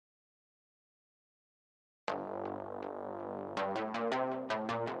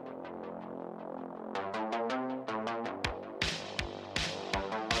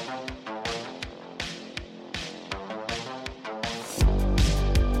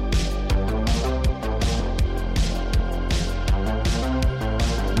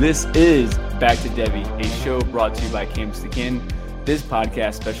This is Back to Devy, a show brought to you by pt.1. This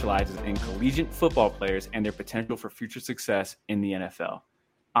podcast specializes in collegiate football players and their potential for future success in the NFL.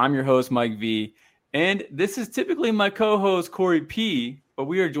 I'm your host, Mike V, and this is typically my co-host, Corey P, but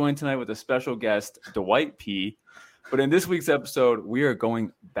we are joined tonight with a special guest, Dwight P. But in this week's episode, we are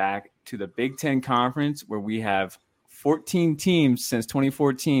going back to the Big Ten Conference, where we have 14 teams since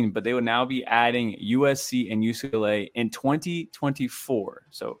 2014, but they will now be adding USC and UCLA in 2024.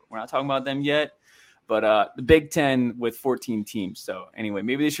 So we're not talking about them yet, but the Big Ten with 14 teams. So anyway,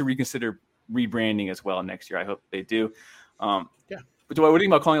 maybe they should reconsider rebranding as well next year. I hope they do. But Dwight, what do you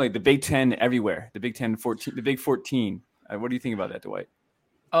think about calling like the Big Ten everywhere? The Big Ten 14, the Big 14. What do you think about that, Dwight?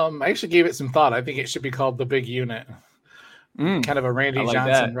 I actually gave it some thought. I think it should be called the Big Unit. Kind of a Randy like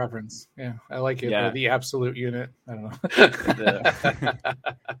Johnson that. reference. Yeah, I like it. Yeah. The absolute unit. I don't know.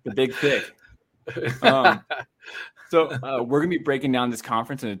 the Big Thick. So we're going to be breaking down this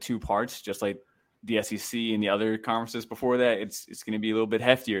conference into two parts, just like the SEC and the other conferences before that. It's going to be a little bit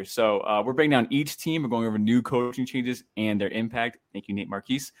heftier. So we're breaking down each team. We're going over new coaching changes and their impact. Thank you, Nate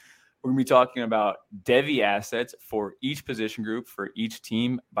Marquise. We're going to be talking about Devy assets for each position group for each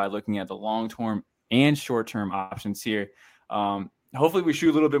team by looking at the long-term and short-term options here. Hopefully we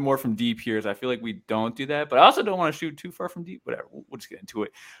shoot a little bit more from deep here, as I feel like we don't do that, but I also don't want to shoot too far from deep. Whatever, we'll just get into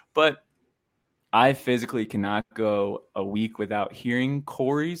it. But I physically cannot go a week without hearing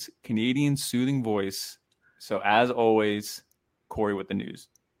Corey's Canadian soothing voice. So as always, Corey with the news.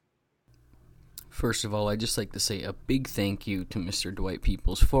 First of all, I'd just like to say a big thank you to Mr. Dwight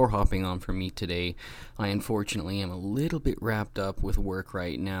Peoples for hopping on for me today. I unfortunately am a little bit wrapped up with work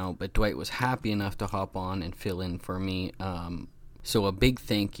right now, but Dwight was happy enough to hop on and fill in for me. So a big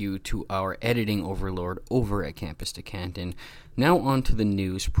thank you to our editing overlord over at Campus to Canton. Now on to the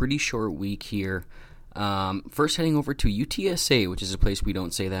news. Pretty short week here. First heading over to UTSA, which is a place we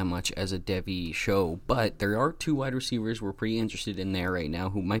don't say that much as a Devy show, but there are two wide receivers we're pretty interested in there right now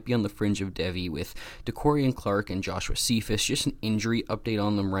who might be on the fringe of Devy with DeCorian Clark and Joshua Cephas. Just an injury update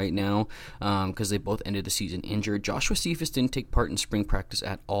on them right now because they both ended the season injured. Joshua Cephas didn't take part in spring practice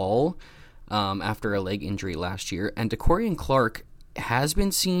at all after a leg injury last year, and DeCorian Clark has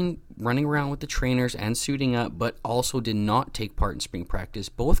been seen running around with the trainers and suiting up, but also did not take part in spring practice.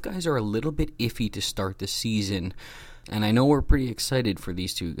 Both guys are a little bit iffy to start the season, and I know we're pretty excited for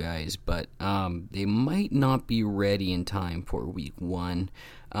these two guys, but they might not be ready in time for week one.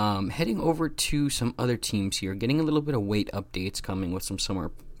 Heading over to some other teams here, getting a little bit of weight updates coming with some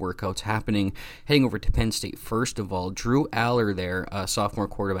summer workouts happening. Heading over to Penn State, first of all, Drew Aller there, a sophomore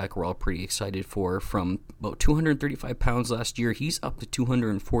quarterback we're all pretty excited for, from about 235 pounds last year. He's up to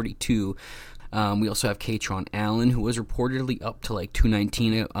 242. We also have Katron Allen, who was reportedly up to like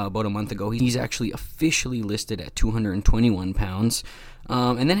 219 about a month ago. He's actually officially listed at 221 pounds.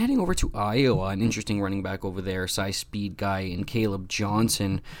 And then heading over to Iowa, an interesting running back over there, size speed guy, and Caleb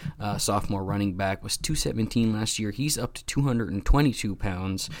Johnson, sophomore running back, was 217 last year. He's up to 222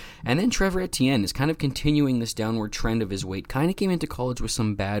 pounds. And then Trevor Etienne is kind of continuing this downward trend of his weight. Kind of came into college with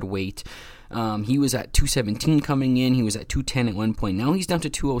some bad weight. He was at 217 coming in. He was at 210 at one point. Now he's down to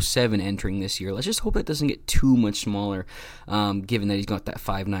 207 entering this year. Let's just hope it doesn't get too much smaller, given that he's got that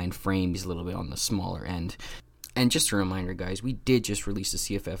 5'9 frame. He's a little bit on the smaller end. And just a reminder, guys, we did just release the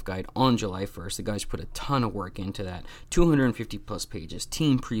CFF guide on July 1st. The guys put a ton of work into that. 250-plus pages,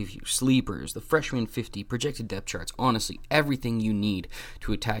 team preview, sleepers, the freshman 50, projected depth charts. Honestly, everything you need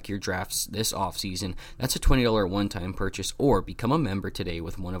to attack your drafts this offseason. That's a $20 one-time purchase, or become a member today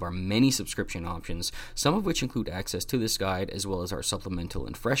with one of our many subscription options, some of which include access to this guide, as well as our supplemental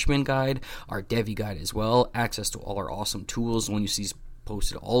and freshman guide, our Devy guide as well, access to all our awesome tools when you see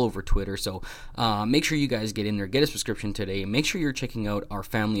posted all over Twitter. So make sure you guys get in there, get a subscription today. Make sure you're checking out our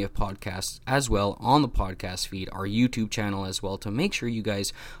family of podcasts as well on the podcast feed, our YouTube channel as well, to make sure you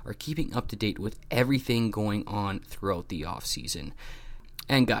guys are keeping up to date with everything going on throughout the off season.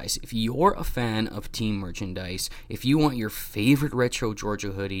 And guys, if you're a fan of team merchandise, if you want your favorite retro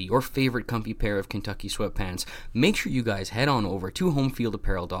Georgia hoodie, your favorite comfy pair of Kentucky sweatpants, make sure you guys head on over to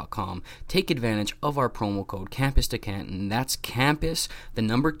homefieldapparel.com. Take advantage of our promo code Campus to Canton. That's Campus, the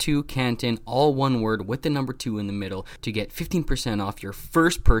number 2 Canton, all one word with the number 2 in the middle, to get 15% off your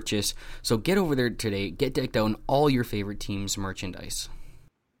first purchase. So get over there today, get decked out in all your favorite teams' merchandise.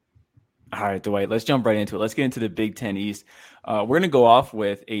 All right, Dwight, let's jump right into it. Let's get into the Big Ten East. We're going to go off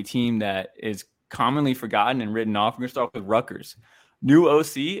with a team that is commonly forgotten and written off. We're going to start with Rutgers. New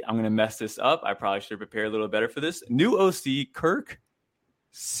OC, I'm going to mess this up. I probably should prepare a little better for this. New OC, Kirk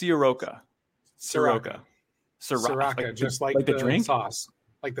Ciarrocca. Sriracha, just like the drink? sauce.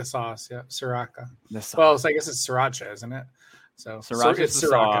 Like the sauce, yeah. Sriracha. The sauce. Well, I guess it's sriracha, isn't it? So Sriracha's the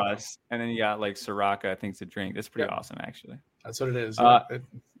Sriracha. sauce, and then you got like Sriracha, I think, it's a drink. That's pretty awesome, actually. That's what it is.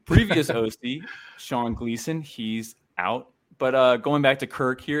 Previous OC, Sean Gleason, he's out. But going back to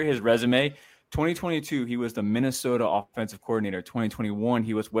Kirk here, his resume, 2022, he was the Minnesota offensive coordinator. 2021,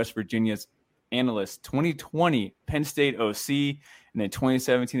 he was West Virginia's analyst. 2020, Penn State OC. And then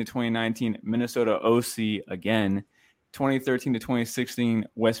 2017 to 2019, Minnesota OC again. 2013 to 2016,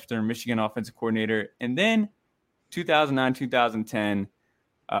 Western Michigan offensive coordinator. And then 2009, 2010,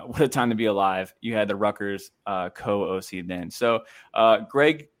 what a time to be alive. You had the Rutgers co-OC then. So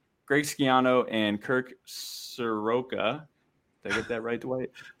Greg Schiano and Kirk Soroka. Did I get that right,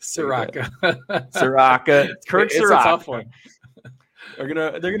 Dwight? Sriracha. Kirk It's Sriracha. a tough one.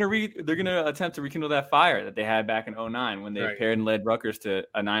 They're gonna attempt to rekindle that fire that they had back in 2009 when they paired and led Rutgers to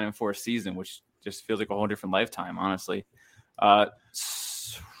a 9-4 season, which just feels like a whole different lifetime, honestly.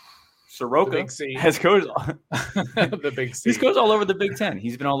 Soroka has coached the Big C. He's coached all over the Big Ten.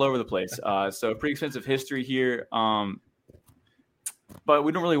 He's been all over the place. So pretty extensive history here. But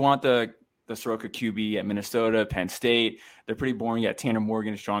we don't really want the Soroka QB at Minnesota, Penn State. They're pretty boring. You got Tanner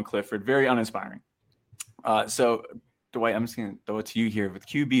Morgan, Sean Clifford. Very uninspiring. So, Dwight, I'm just going to throw it to you here with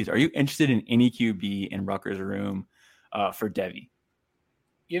QBs. Are you interested in any QB in Rutgers' room for Devy?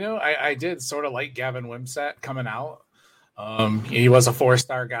 I did sort of like Gavin Wimsatt coming out. He was a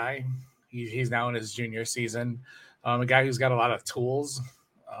 4-star guy. He's now in his junior season. A guy who's got a lot of tools,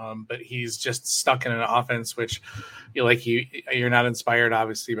 but he's just stuck in an offense which you're not inspired,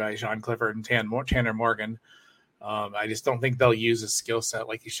 obviously, by Sean Clifford and Tanner Morgan. I just don't think they'll use his skill set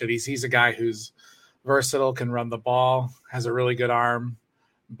like he should. He's a guy who's versatile, can run the ball, has a really good arm,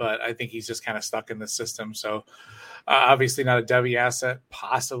 but I think he's just kind of stuck in the system. So obviously not a Devy asset,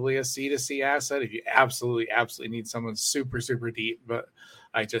 possibly a C2C asset if you absolutely need someone super, super deep. But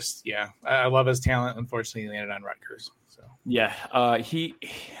I love his talent. Unfortunately, he landed on Rutgers. So yeah, he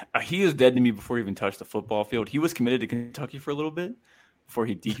is dead to me before he even touched the football field. He was committed to Kentucky for a little bit before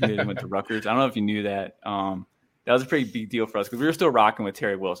he decommitted and went to Rutgers. I don't know if you knew that. That was a pretty big deal for us because we were still rocking with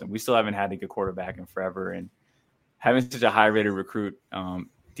Terry Wilson. We still haven't had a good quarterback in forever, and having such a high-rated recruit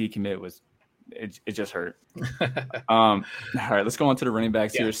decommit was it just hurt. All right, let's go on to the running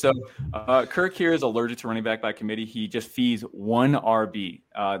backs here. So Kirk here is allergic to running back by committee. He just feeds one RB.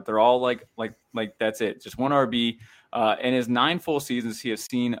 They're all like that's it, just one RB. In his 9 full seasons, he has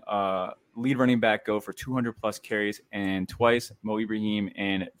seen lead running back go for 200-plus carries, and twice Mo Ibrahim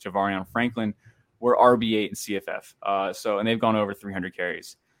and Javarion Franklin were RB8 in CFF. And they've gone over 300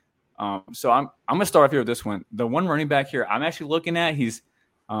 carries. So I'm going to start off here with this one. The one running back here I'm actually looking at, he's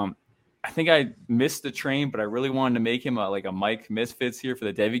I think I missed the train, but I really wanted to make him a Mike Misfits here for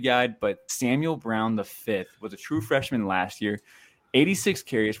the Devy guide. But Samuel Brown the 5th was a true freshman last year, 86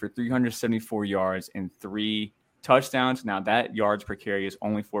 carries for 374 yards and 3 touchdowns. Now that yards per carry is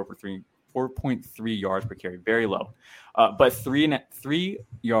only 4.3 yards per carry, very low. But 3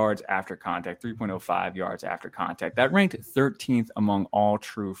 yards after contact, 3.05 yards after contact. That ranked 13th among all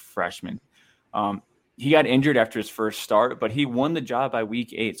true freshmen. He got injured after his first start, but he won the job by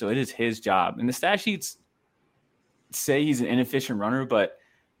week 8, so it is his job. And the stat sheets say he's an inefficient runner,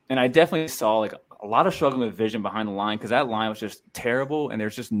 and I definitely saw a lot of struggling with vision behind the line because that line was just terrible, and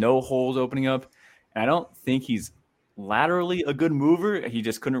there's just no holes opening up. And I don't think he's laterally a good mover. He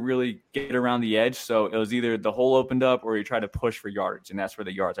just couldn't really get around the edge. So it was either the hole opened up or he tried to push for yardage, and that's where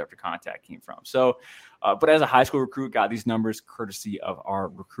the yards after contact came from. So, but as a high school recruit, got these numbers courtesy of our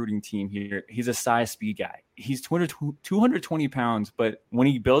recruiting team here. He's a size speed guy. He's 220 pounds, but when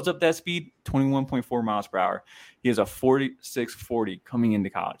he builds up that speed, 21.4 miles per hour, he has a 46.40 coming into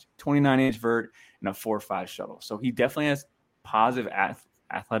college, 29-inch vert, and a 4.5 shuttle. So he definitely has positive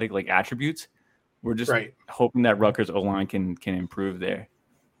athletic attributes. We're just hoping that Rutgers O-line can improve there.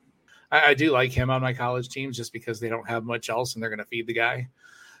 I do like him on my college teams just because they don't have much else and they're going to feed the guy.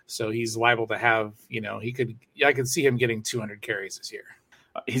 So he's liable to have, I could see him getting 200 carries this year.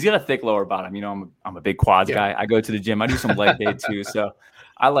 He's got a thick lower bottom. I'm a big quads guy. I go to the gym. I do some leg day too. So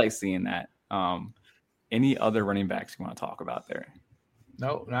I like seeing that. Any other running backs you want to talk about there?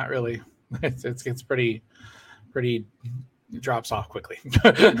 No, not really. It's pretty drops off quickly.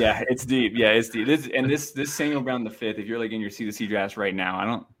 Yeah, it's deep. This Samuel Brown the 5th, if you're in your C2C drafts right now, I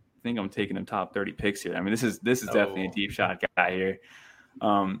don't think I'm taking him top 30 picks here. I mean, this is definitely a deep shot guy here.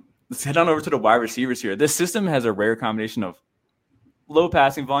 Let's head on over to the wide receivers here. This system has a rare combination of low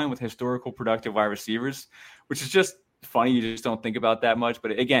passing volume with historical productive wide receivers, which is just funny. You just don't think about that much.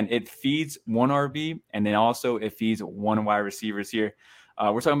 But again, it feeds one RB, and then also it feeds one wide receivers here.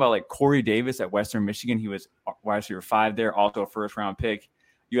 We're talking about Corey Davis at Western Michigan. He was wide receiver 5 there, also a first-round pick.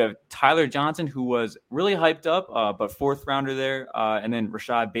 You have Tyler Johnson, who was really hyped up, but fourth rounder there. And then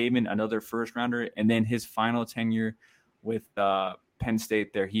Rashad Bateman, another first rounder. And then his final tenure with Penn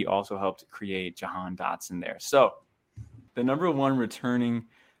State there, he also helped create Jahan Dotson there. So the number one returning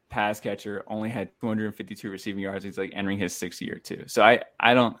pass catcher only had 252 receiving yards. He's like entering his 6th year too. So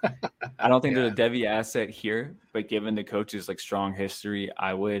I don't think there's a Devy asset here, but given the coach's like strong history,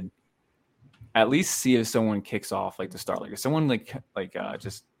 I would at least see if someone kicks off like to start. Like if someone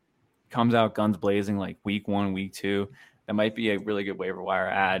just comes out guns blazing like week 1, week 2, that might be a really good waiver wire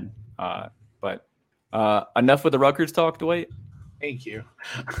ad. But enough with the Rutgers talk, Dwight. Thank you.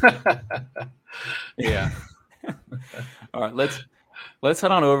 Yeah. All right, let's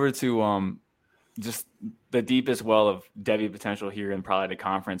head on over to just the deepest well of Devy potential here in probably the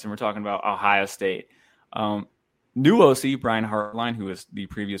conference, and we're talking about Ohio State. New OC Brian Hartline, who was the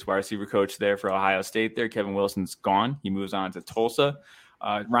previous wide receiver coach there for Ohio State. There, Kevin Wilson's gone. He moves on to Tulsa.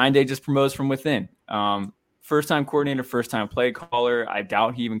 Ryan Day just promotes from within. First-time coordinator, first-time play caller. I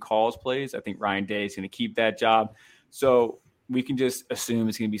doubt he even calls plays. I think Ryan Day is going to keep that job. So we can just assume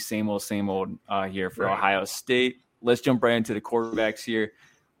it's going to be same old here for Ohio State. Let's jump right into the quarterbacks here.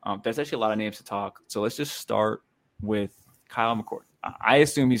 There's actually a lot of names to talk. So let's just start with Kyle McCord. I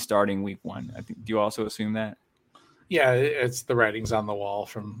assume he's starting week 1. I think. Do you also assume that? Yeah, it's the writings on the wall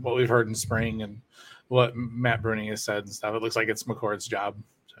from what we've heard in spring and what Matt Bruning has said and stuff. It looks like it's McCord's job.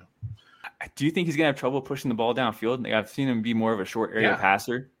 So, do you think he's going to have trouble pushing the ball downfield? Like, I've seen him be more of a short area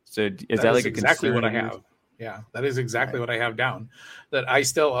passer. So is that like exactly what I have? Yeah, that is exactly what I have down. That I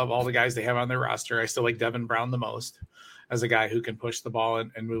still, of all the guys they have on their roster, I still like Devin Brown the most as a guy who can push the ball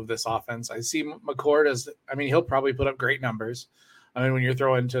and move this offense. I see McCord as, he'll probably put up great numbers. When you're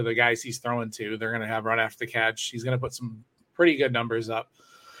throwing to the guys he's throwing to, they're going to have run after the catch. He's going to put some pretty good numbers up.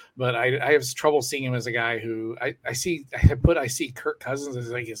 But I have trouble seeing him as a guy who I see Kirk Cousins as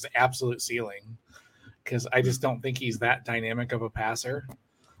like his absolute ceiling, because I just don't think he's that dynamic of a passer.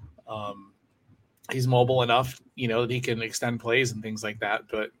 He's mobile enough, that he can extend plays and things like that.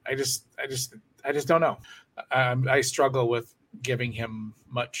 But I just don't know. I struggle with giving him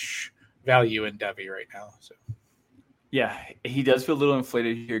much value in Devy right now. So. Yeah, he does feel a little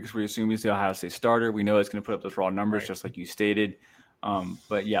inflated here because we assume he's the Ohio State starter. We know it's going to put up those raw numbers, just like you stated.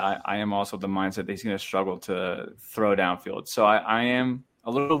 But yeah, I am also the mindset that he's going to struggle to throw downfield. So I am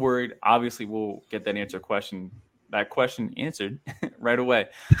a little worried. Obviously, we'll get that question answered right away.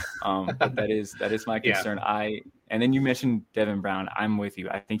 But that is my concern. Yeah. And then you mentioned Devin Brown. I'm with you.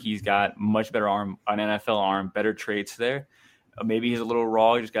 I think he's got much better arm, an NFL arm, better traits there. Maybe he's a little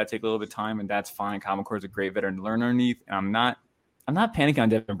raw. You just got to take a little bit of time, and that's fine. Kyle McCord's a great veteran to learn underneath. And I'm not panicking on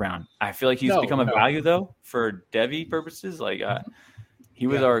Devin Brown. I feel like he's become a value though for Devy purposes. Like he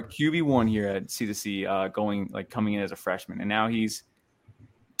was our QB1 here at C2C, coming in as a freshman, and now he's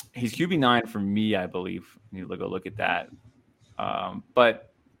QB9 for me, I believe. I need to go look at that.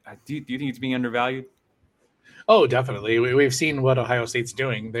 But do you think it's being undervalued? Oh, definitely. We've seen what Ohio State's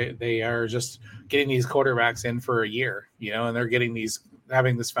doing. They are just getting these quarterbacks in for a year, and they're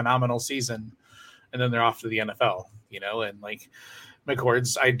having this phenomenal season, and then they're off to the NFL, and like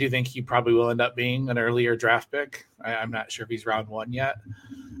McCord's, I do think he probably will end up being an earlier draft pick. I'm not sure if he's round 1 yet,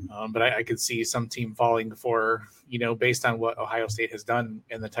 but I could see some team falling before, based on what Ohio State has done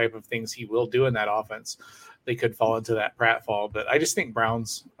and the type of things he will do in that offense, they could fall into that pratfall. But I just think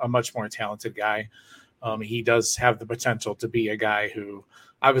Brown's a much more talented guy. He does have the potential to be a guy who,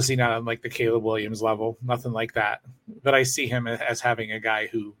 obviously not on like the Caleb Williams level, nothing like that. But I see him as having a guy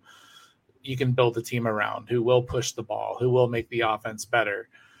who you can build a team around, who will push the ball, who will make the offense better,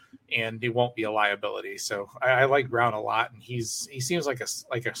 and he won't be a liability. So I like Brown a lot, and he seems like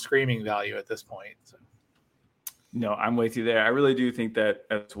a screaming value at this point. So. No, I'm with you there. I really do think that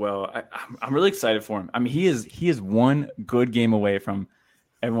as well. I'm really excited for him. he is one good game away from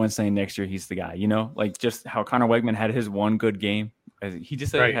everyone's saying next year he's the guy, like just how Connor Wegman had his one good game. He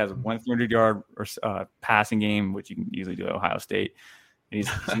just has 100-yard or passing game, which you can easily do at Ohio State. And he's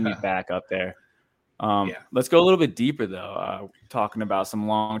going to be back up there. Let's go a little bit deeper, though, talking about some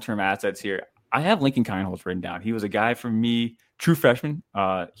long-term assets here. I have Lincoln Kienholz written down. He was a guy for me, true freshman.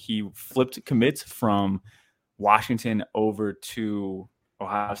 He flipped commits from Washington over to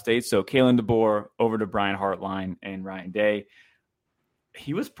Ohio State. So Kalen DeBoer over to Brian Hartline and Ryan Day.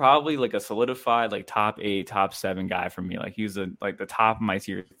 He was probably like a solidified like top 8, top 7 guy for me. Like he was the top of my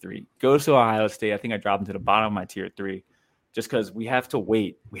tier 3. Goes to Ohio State. I think I dropped him to the bottom of my tier 3 just because we have to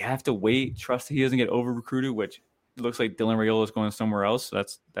wait. We have to wait. Trust that he doesn't get over recruited, which looks like Dylan Raiola is going somewhere else. So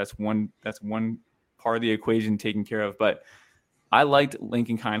that's one part of the equation taken care of. But I liked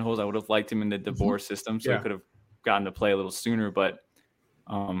Lincoln Kienholz. I would have liked him in the DeBoer system, so he could have gotten to play a little sooner. But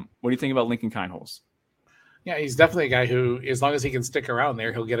What do you think about Lincoln Kindholz? Yeah, he's definitely a guy who, as long as he can stick around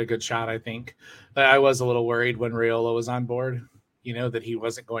there, he'll get a good shot, I think. But I was a little worried when Raiola was on board, that he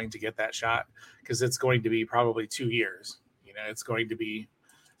wasn't going to get that shot because it's going to be probably 2 years. It's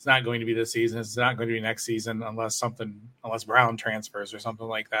not going to be this season. It's not going to be next season unless Brown transfers or something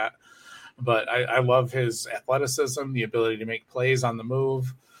like that. But I love his athleticism, the ability to make plays on the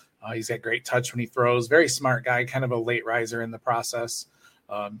move. He's got great touch when he throws. Very smart guy, kind of a late riser in the process.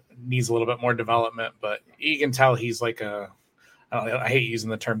 Needs a little bit more development, but you can tell he's like I hate using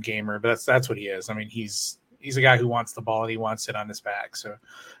the term gamer, but that's what he is. I mean, he's a guy who wants the ball and he wants it on his back. So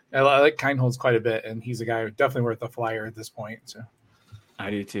I like Kindholz quite a bit, and he's a guy definitely worth a flyer at this point. So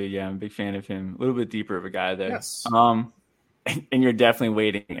I do too. Yeah, I'm a big fan of him. A little bit deeper of a guy there. Yes. And you're definitely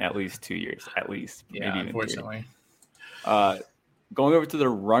waiting at least 2 years, at least. Yeah, maybe even unfortunately. 3. Going over to the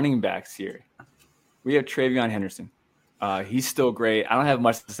running backs here, we have Travion Henderson. He's still great. I don't have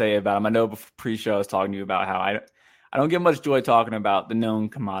much to say about him. I know before pre-show I was talking to you about how I don't get much joy talking about the known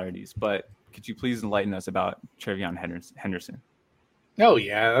commodities, but could you please enlighten us about Travion Henderson? Oh,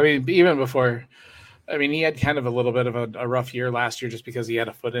 yeah. I mean, even before – he had kind of a little bit of a rough year last year just because he had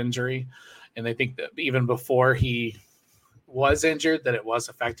a foot injury. And I think that even before he was injured, that it was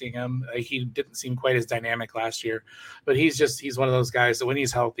affecting him. He didn't seem quite as dynamic last year. But he's one of those guys that when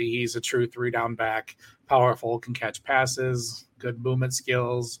he's healthy, he's a true 3-down back, powerful, can catch passes, good movement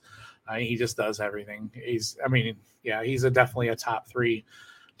skills. He just does everything. He's definitely a top 3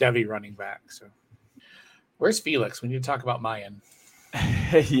 Devy running back. So where's Felix? We need to talk about Mayan.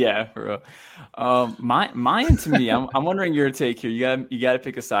 Yeah, for real. Mayan to me, I'm wondering your take here. You got to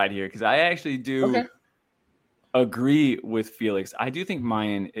pick a side here because I actually do agree with Felix. I do think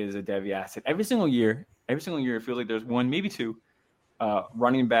Mayan is a Devy asset. Every single year, it feels like there's one, maybe 2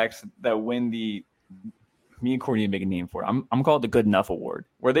 running backs that win the. Me and Courtney make a name for it. I'm gonna call it the Good Enough Award,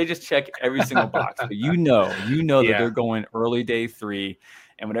 where they just check every single box. But you know that they're going early day 3,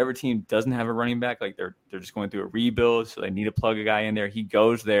 and whatever team doesn't have a running back, like they're just going through a rebuild, so they need to plug a guy in there. He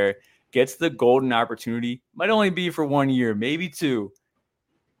goes there, gets the golden opportunity. Might only be for 1 year, maybe 2.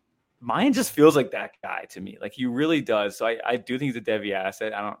 Mayan just feels like that guy to me. Like he really does. So I do think he's a Devy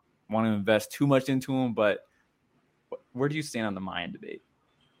asset. I don't want to invest too much into him, but where do you stand on the Mayan debate?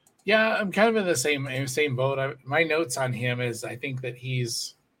 Yeah, I'm kind of in the same boat. My notes on him is I think that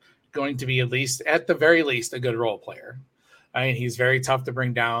he's going to be at the very least, a good role player. I mean, he's very tough to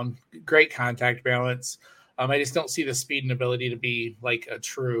bring down, great contact balance. I just don't see the speed and ability to be like a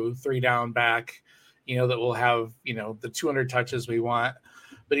true 3-down back, that will have, the 200 touches we want.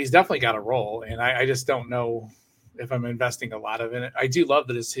 But he's definitely got a role, and I just don't know if I'm investing a lot of in it. I do love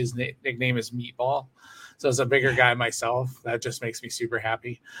that his nickname is Meatball. So as a bigger guy myself, that just makes me super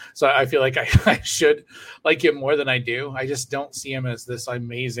happy. So I feel like I should like him more than I do. I just don't see him as this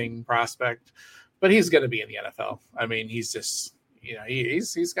amazing prospect, but he's going to be in the NFL. I mean, he's just,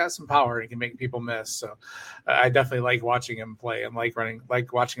 he's got some power and he can make people miss. So I definitely like watching him play and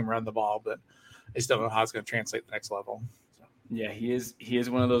like watching him run the ball, but I just don't know how it's going to translate to the next level. So. Yeah, he is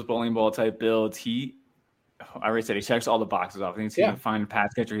one of those bowling ball type builds. I already said he checks all the boxes off. I think he's a fine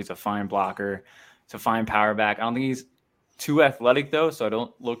pass catcher. He's a fine blocker. It's a fine power back. I don't think he's too athletic though, so I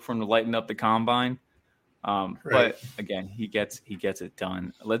don't look for him to lighten up the combine. Right. But again, he gets it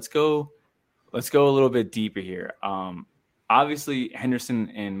done. Let's go a little bit deeper here. Obviously, Henderson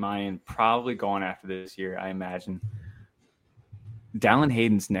and Mayan probably going after this year, I imagine. Dallin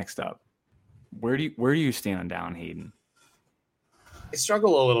Hayden's next up. Where do you stand on Dallin Hayden? I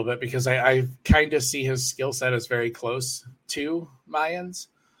struggle a little bit because I kind of see his skill set as very close to Mayan's.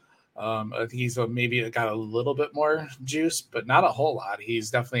 He's maybe got a little bit more juice, but not a whole lot.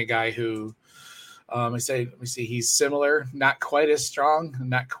 He's definitely a guy who, let me see, he's similar, not quite as strong,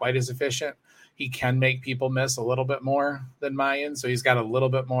 not quite as efficient. He can make people miss a little bit more than Mayan, so he's got a little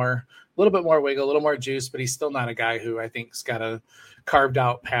bit more wiggle, a little more juice, but he's still not a guy who I think's got a carved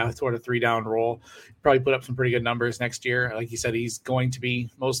out path toward a 3-down role. Probably put up some pretty good numbers next year. Like you said, he's going to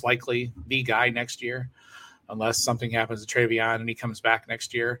be most likely the guy next year, unless something happens to Travion and he comes back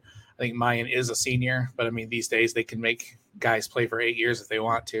next year. I think Mayan is a senior, but I mean, these days they can make guys play for 8 years if they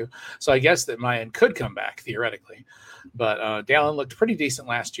want to. So I guess that Mayan could come back theoretically, but Dallin looked pretty decent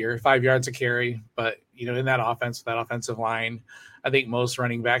last year, 5 yards a carry. But in that offense, that offensive line, I think most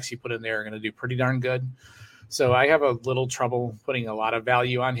running backs you put in there are going to do pretty darn good. So I have a little trouble putting a lot of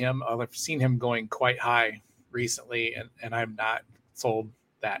value on him. I've seen him going quite high recently, and I'm not sold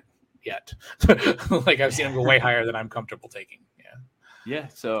that yet. Like I've seen him go way higher than I'm comfortable taking. Yeah,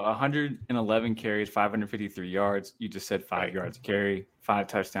 so 111 carries, 553 yards. You just said 5 yards a carry, 5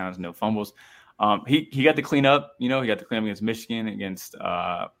 touchdowns, no fumbles. He got to clean up. He got to clean up against Michigan, against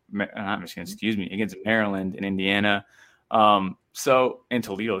against Maryland and Indiana. So in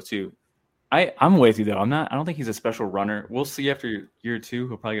Toledo too. I'm with you though. I don't think he's a special runner. We'll see after year 2.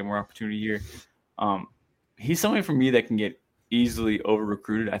 He'll probably get more opportunity here. He's somebody for me that can get easily over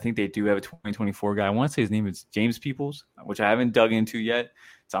recruited. I think they do have a 2024 guy. I want to say his name is James Peoples, which I haven't dug into yet.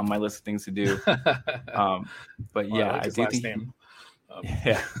 It's on my list of things to do. But yeah, I do think name.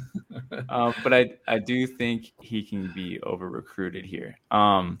 Yeah. But I do think he can be over recruited here.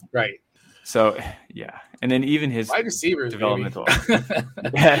 Right. So yeah, and then even his wide receivers developmental.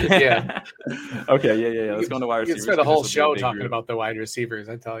 Yeah. Okay. Yeah. Let's go on to wide receivers. You can spend the whole show talking about the wide receivers.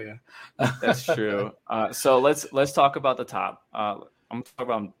 I tell you. That's true. So let's talk about the top. I'm gonna talk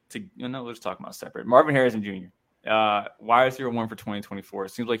about let's talk about separate. Marvin Harrison Jr. Wide receiver 1 for 2024. It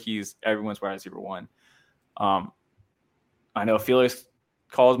seems like he's everyone's wide receiver 1. I know Felix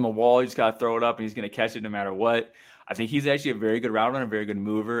calls him a wall. You just got to throw it up, and he's going to catch it no matter what. I think he's actually a very good route runner, a very good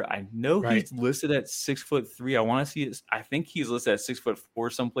mover. I know he's listed at 6'3". I want to see it. I think he's listed at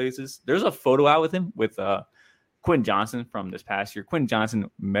 6'4" some places. There's a photo out with him with Quentin Johnson from this past year. Quentin Johnson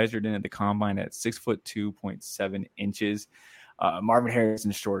measured in at the combine at 6'2.7 inches. Marvin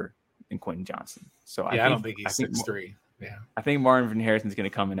Harrison is shorter than Quentin Johnson. So I don't think he's 6'3". Yeah, I think Marvin Harrison's going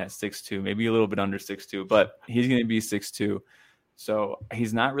to come in at 6'2", maybe a little bit under 6'2", but he's going to be 6'2". So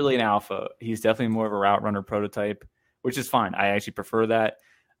he's not really an alpha. He's definitely more of a route runner prototype, which is fine. I actually prefer that.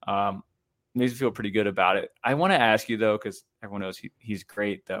 Makes me feel pretty good about it. I want to ask you though, because everyone knows he's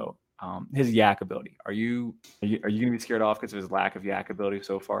great though. His yak ability. Are you going to be scared off because of his lack of yak ability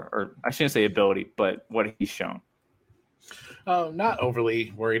so far? Or I shouldn't say ability, but what he's shown. Not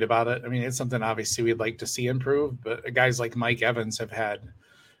overly worried about it. I mean, it's something obviously we'd like to see improve, but guys like Mike Evans have had.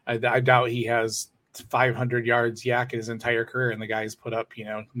 I doubt he has 500 yards yak in his entire career, and the guy's put up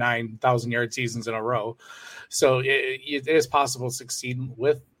 9,000 yard seasons in a row. So it is possible to succeed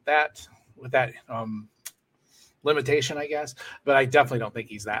with that limitation, I guess. But I definitely don't think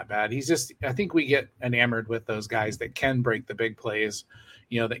he's that bad. I think we get enamored with those guys that can break the big plays,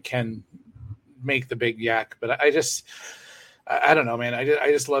 that can make the big yak. But I don't know, man.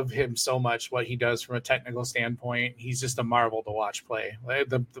 I just love him so much, what he does from a technical standpoint. He's just a marvel to watch play.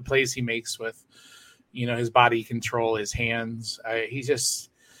 The plays he makes with, his body control, his hands.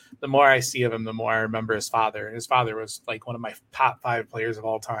 The more I see of him, the more I remember his father. His father was like one of my top 5 players of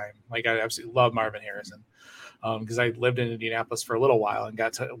all time. Like, I absolutely love Marvin Harrison because I lived in Indianapolis for a little while and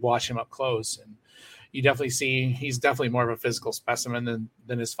got to watch him up close. And you definitely see he's definitely more of a physical specimen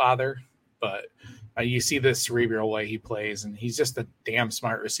than his father. But you see the cerebral way he plays, and he's just a damn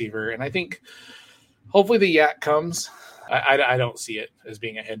smart receiver. And I think hopefully the yak comes. I don't see it as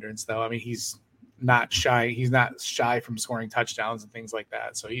being a hindrance, though. I mean, he's not shy. He's not shy from scoring touchdowns and things like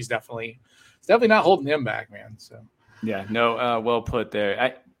that. So he's definitely not holding him back, man. So yeah, no, well put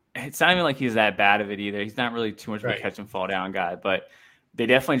there. It's not even like he's that bad of it either. He's not really too much of a catch and fall down guy, but they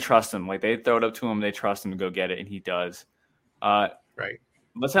definitely trust him. Like, they throw it up to him, they trust him to go get it, and he does. Right.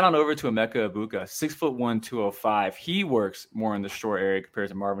 Let's head on over to Emeka Egbuka, 6'1", 205. He works more in the short area compared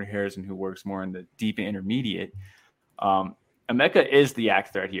to Marvin Harrison, who works more in the deep and intermediate. Emeka is the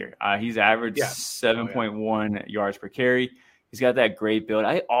yak threat here. He's averaged 7.1 yards per carry. He's got that great build.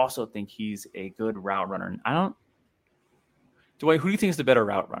 I also think he's a good route runner. Dwight, who do you think is the better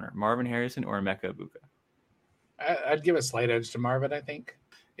route runner, Marvin Harrison or Emeka Egbuka? I'd give a slight edge to Marvin, I think.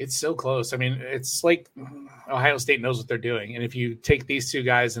 It's so close. I mean, it's like Ohio State knows what they're doing. And if you take these two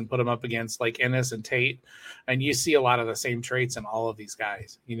guys and put them up against like Ennis and Tate, and you see a lot of the same traits in all of these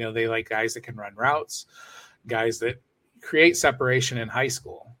guys. They like guys that can run routes, guys that create separation in high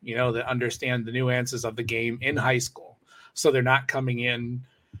school, that understand the nuances of the game in high school. So they're not coming in,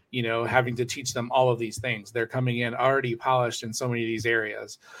 having to teach them all of these things. They're coming in already polished in so many of these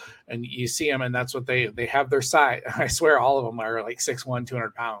areas, and you see them, and that's what they have their size. I swear all of them are like 6'1",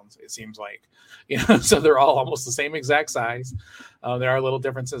 200 pounds. It seems like, so they're all almost the same exact size. There are little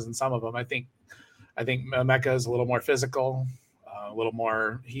differences in some of them. I think Emeka is a little more physical, a little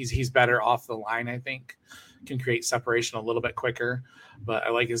more, he's better off the line. I think can create separation a little bit quicker, but I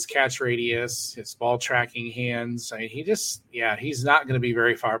like his catch radius, his ball tracking hands. I mean, he's not going to be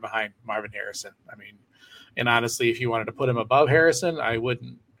very far behind Marvin Harrison. I mean, and honestly, if you wanted to put him above Harrison, I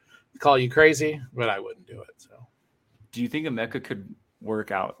wouldn't call you crazy, but I wouldn't do it. So, do you think Emeka could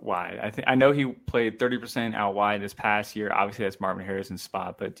work out wide? I know he played 30% out wide this past year. Obviously, that's Marvin Harrison's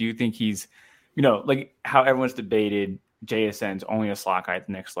spot, but do you think he's, like how everyone's debated JSN's only a slot guy at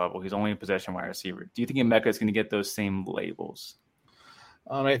the next level. He's only a possession wide receiver. Do you think Emeka is going to get those same labels?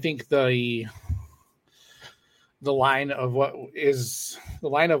 I think the the line of what is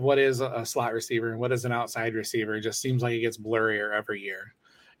a slot receiver and what is an outside receiver just seems like it gets blurrier every year.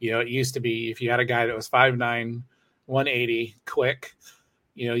 It used to be if you had a guy that was 5'9", 180, quick,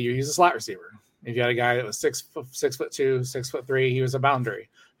 you use a slot receiver. If you had a guy that was 6'2", 6'3", he was a boundary.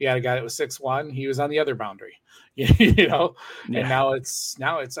 If you had a guy that was 6'1", he was on the other boundary. Yeah. And now it's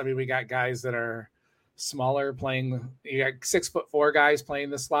we got guys that are smaller playing. You got 6'4" guys playing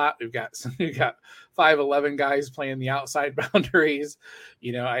the slot. We've got 5'11" guys playing the outside boundaries.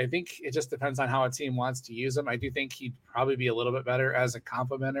 I think it just depends on how a team wants to use him. I do think he'd probably be a little bit better as a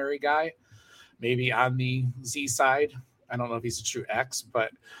complementary guy, maybe on the Z side. I don't know if he's a true X,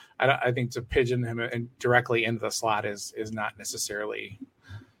 but I think to pigeon him directly into the slot is not necessarily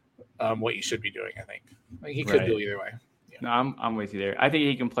what you should be doing. I think he could go either way. Yeah. No, I'm with you there. I think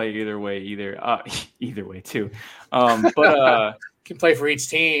he can play either way, either way too. But can play for each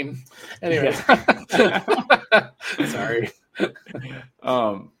team. Anyway, sorry.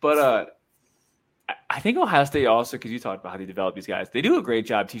 But I think Ohio State also, because you talked about how they develop these guys, they do a great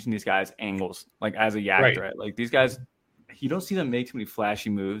job teaching these guys angles, like as a yak threat. Like these guys, you don't see them make too many flashy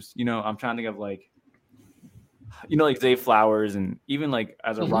moves. I'm trying to think of like Zay Flowers, and even like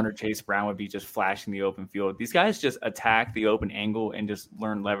as a runner, Chase Brown would be just flashing the open field. These guys just attack the open angle and just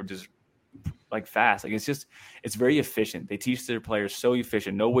learn leverages like fast. Like it's very efficient. They teach their players so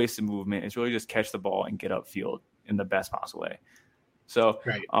efficient, no wasted movement. It's really just catch the ball and get upfield in the best possible way. So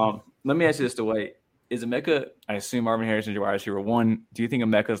let me ask you this, Dwight. Is Emeka, I assume Marvin Harrison is your wide receiver 1. Do you think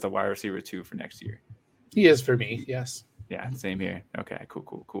Emeka is the wide receiver 2 for next year? He is for me, yes. Yeah, same here. Okay,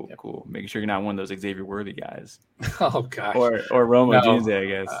 cool. Making sure you're not one of those Xavier Worthy guys. Oh, gosh. Or Romo Junze, I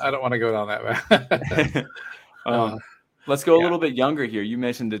guess. I don't want to go down that way. Let's go a little bit younger here. You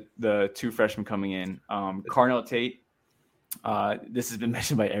mentioned the 2 freshmen coming in. Carnell Tate. This has been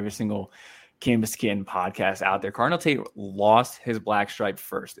mentioned by every single Campus Kid podcast out there. Carnell Tate lost his black stripe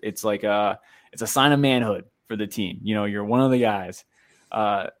first. It's like it's a sign of manhood for the team. You're one of the guys.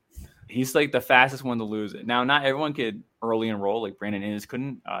 He's like the fastest one to lose it. Now, not everyone could early enroll, like Brandon Innes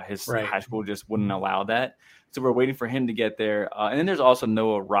couldn't. His high school just wouldn't allow that. So we're waiting for him to get there. And then there's also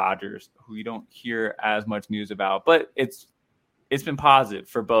Noah Rogers, who you don't hear as much news about, but it's been positive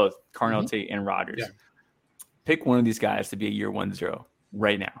for both Carnell Tate and Rogers. Yeah. Pick one of these guys to be a year 1-0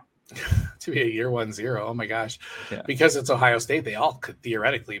 right now. To be a year 1-0, oh my gosh! Yeah. Because it's Ohio State, they all could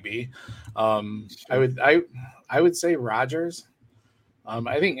theoretically be. I would say Rogers.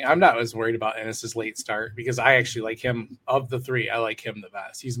 I think I'm not as worried about Ennis's late start because I actually like him. Of the 3, I like him the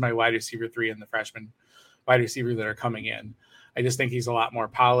best. He's my wide receiver 3 and the freshman wide receiver that are coming in. I just think he's a lot more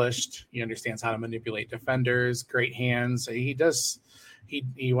polished. He understands how to manipulate defenders, great hands. He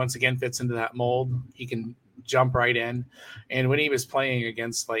once again fits into that mold. He can jump right in. And when he was playing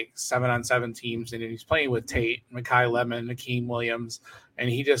against like 7-on-7 teams, and he's playing with Tate, Mekhi Lemon, Akeem Williams, and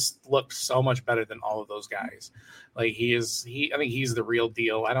he just looked so much better than all of those guys. Like I think he's the real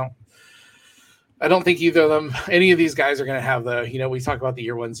deal. I don't think either of them, any of these guys are going to have we talk about the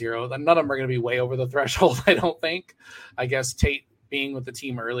year 1-0. None of them are going to be way over the threshold, I don't think. I guess Tate being with the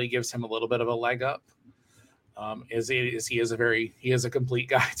team early gives him a little bit of a leg up. He is a complete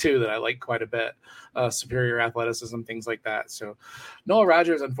guy too that I like quite a bit, superior athleticism, things like that. So Noah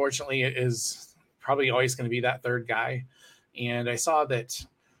Rogers, unfortunately, is probably always going to be that third guy. And I saw that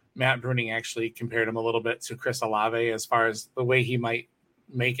Matt Bruning actually compared him a little bit to Chris Olave as far as the way he might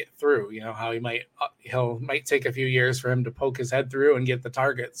make it through, how he might take a few years for him to poke his head through and get the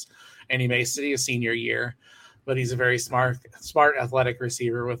targets. And he may see a senior year, but he's a very smart, athletic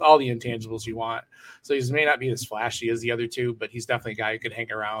receiver with all the intangibles you want. So he may not be as flashy as the other 2, but he's definitely a guy who could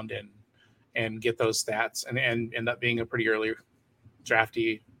hang around and get those stats and end up being a pretty early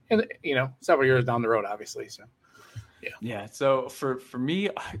draftee, and several years down the road, obviously. So, yeah. So for me,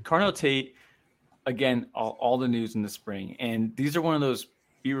 Carnell Tate, again, all the news in the spring, and these are one of those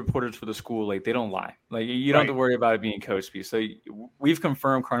beat reporters for the school. Like they don't lie. Like you don't have to worry about it being coach speak. So we've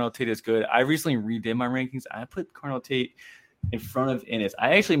confirmed Carnell Tate is good. I recently redid my rankings. I put Carnell Tate in front of Ennis.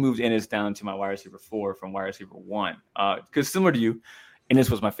 I actually moved Ennis down to my wide receiver 4 from wide receiver 1. Because similar to you, Ennis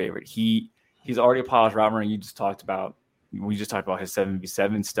was my favorite. He's already a polished route runner. We just talked about his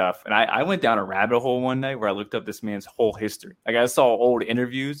 7v7 stuff. And I went down a rabbit hole one night where I looked up this man's whole history. Like I saw old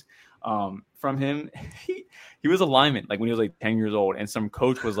interviews from him. He was a lineman like when he was like 10 years old, and some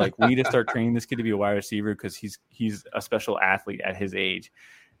coach was like, we need to start training this kid to be a wide receiver because he's a special athlete at his age.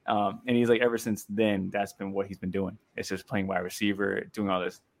 And he's like, ever since then, that's been what he's been doing. It's just playing wide receiver, doing all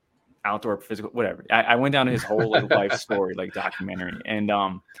this outdoor physical, whatever. I went down to his whole life story, like documentary. And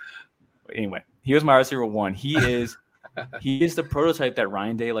anyway, he was my receiver 1. He is the prototype that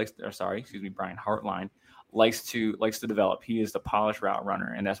Brian Hartline likes to develop. He is the polished route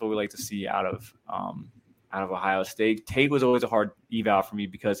runner, and that's what we like to see out of Ohio State. Tate was always a hard eval for me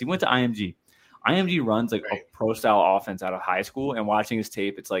because he went to IMG. IMG runs like a pro style offense out of high school, and watching his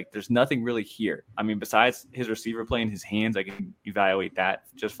tape, it's like there's nothing really here. I mean, besides his receiver play in his hands, I can evaluate that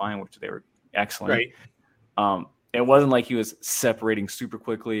just fine, which they were excellent. Right. It wasn't like he was separating super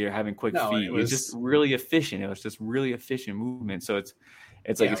quickly or having quick feet. It was just really efficient. It was just really efficient movement. So it's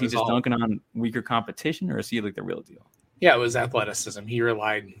like, is he just dunking on weaker competition, or is he like the real deal? Yeah, it was athleticism. He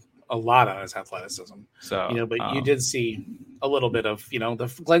relied a lot on his athleticism. So, but you did see a little bit of,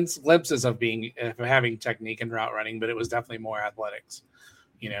 the glimpses of having technique and route running, but it was definitely more athletics.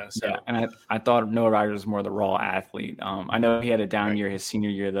 So yeah, and I thought Noah Rogers was more the raw athlete. I know he had a down year his senior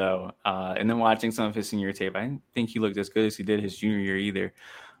year though, and then watching some of his senior year tape, I didn't think he looked as good as he did his junior year either.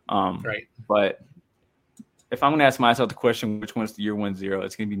 But if I'm going to ask myself the question, which one's the year 1-0,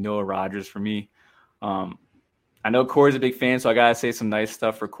 it's going to be Noah Rogers for me. I know Corey's a big fan, so I gotta say some nice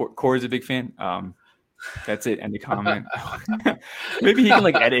stuff for Corey's a big fan. That's it. End the comment. Maybe he can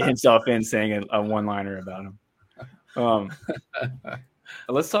like edit himself in saying a one-liner about him.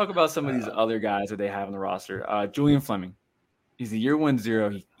 Let's talk about some of these other guys that they have on the roster. Julian Fleming, he's the year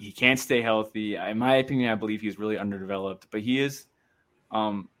 1-0. He can't stay healthy. In my opinion, I believe he's really underdeveloped, but he is.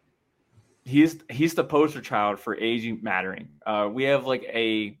 He's the poster child for aging mattering. We have like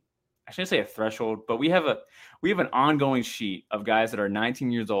I shouldn't say a threshold, but we have an ongoing sheet of guys that are 19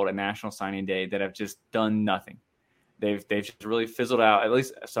 years old at National Signing Day that have just done nothing. They've just really fizzled out.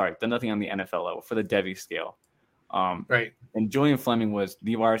 Done nothing on the NFL level for the Devy scale. And Julian Fleming was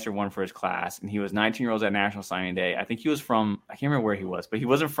the wide receiver one for his class, and he was 19 years old at National Signing Day. I think he was from, I can't remember where he was, but he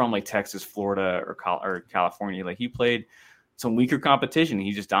wasn't from like Texas, Florida, or California. Like he played some weaker competition.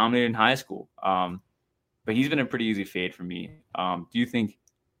 He just dominated in high school. But he's been a pretty easy fade for me. Do you think?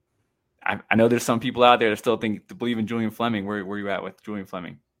 I know there's some people out there that still believe in Julian Fleming. Where you at with Julian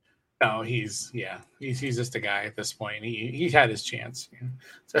Fleming? No, he's just a guy at this point. He had his chance.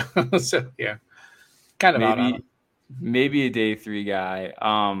 So yeah, kind of out on him. Maybe a day 3 guy.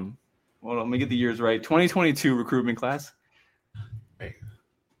 Well, let me get the years right. 2022 recruitment class. Right.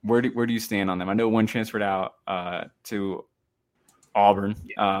 Where do you stand on them? I know one transferred out to Auburn,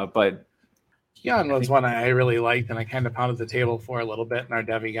 but Keon was one I really liked, and I kind of pounded the table for a little bit in our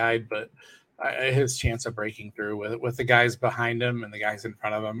Devy guide, but his chance of breaking through with the guys behind him and the guys in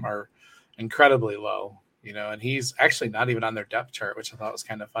front of him are incredibly low, and he's actually not even on their depth chart, which I thought was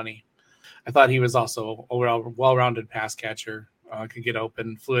kind of funny. I thought he was also a well-rounded pass catcher, could get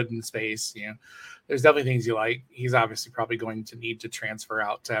open, fluid in space. There's definitely things you like. He's obviously probably going to need to transfer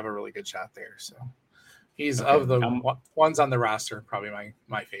out to have a really good shot there. So he's of the ones on the roster, probably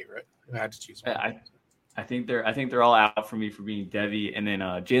my favorite. I had to choose one. I think they're all out for me for being Devy, and then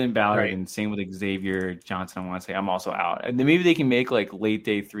Jalen Ballard, and same with Xavier Johnson. I want to say I'm also out, and then maybe they can make like late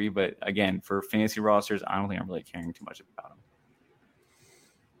day 3, but again, for fantasy rosters, I don't think I'm really caring too much about them.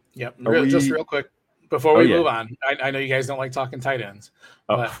 Yep. Just real quick before we move on, I know you guys don't like talking tight ends.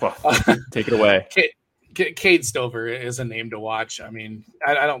 Take it away. Cade Stover is a name to watch. I mean,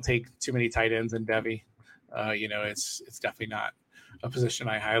 I don't take too many tight ends in Devy. It's definitely not a position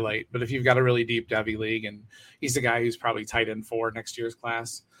I highlight. But if you've got a really deep Devy league, and he's the guy who's probably tight end 4 next year's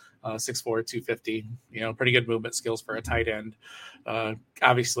class, 6'4", 250, pretty good movement skills for a tight end.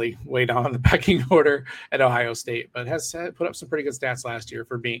 Obviously way down on the pecking order at Ohio State, but has put up some pretty good stats last year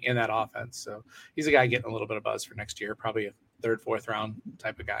for being in that offense. So he's a guy getting a little bit of buzz for next year, probably a 3rd, 4th round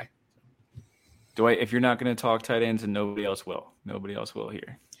type of guy. Dwight, if you're not going to talk tight ends, and nobody else will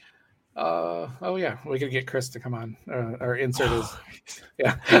here. We could get Chris to come on or insert his.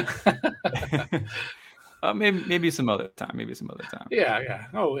 Yeah. Maybe some other time. Yeah.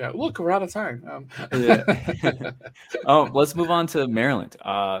 Oh, yeah. Look, we're out of time. Let's move on to Maryland.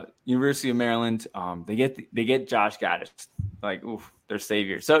 University of Maryland. They get Josh Gaddis. Like, oof, their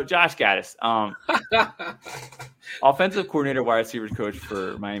savior. So Josh Gaddis, offensive coordinator, wide receivers coach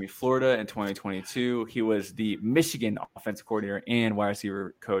for Miami, Florida in 2022. He was the Michigan offensive coordinator and wide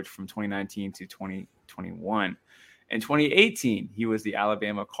receiver coach from 2019 to 2021. In 2018, he was the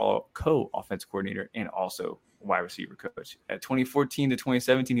Alabama co-offensive coordinator and also wide receiver coach. At 2014 to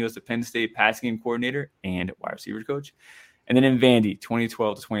 2017, he was the Penn State passing game coordinator and wide receiver coach. And then in Vandy,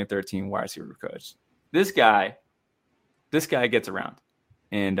 2012 to 2013, wide receiver coach. This guy gets around,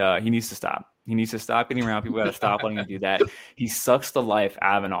 and he needs to stop. He needs to stop getting around. People got to stop letting him do that. He sucks the life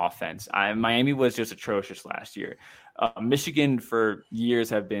out of an offense. Miami was just atrocious last year. Michigan for years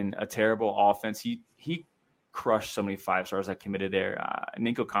have been a terrible offense. He crushed so many 5-stars that committed there.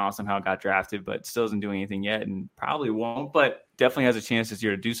 Nick O'Connell somehow got drafted, but still isn't doing anything yet, and probably won't, but definitely has a chance this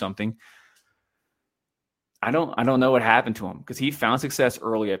year to do something. I don't know what happened to him because he found success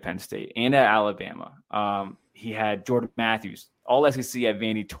early at Penn State and at Alabama. He had Jordan Matthews, all SEC at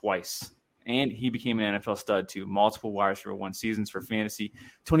Vandy twice, and he became an NFL stud too. Multiple wide receiver 1 seasons for fantasy.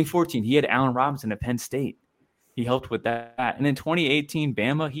 2014, he had Allen Robinson at Penn State. He helped with that. And in 2018,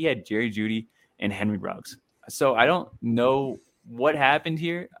 Bama, he had Jerry Jeudy and Henry Ruggs. So I don't know what happened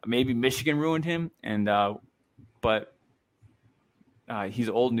here. Maybe Michigan ruined him, but he's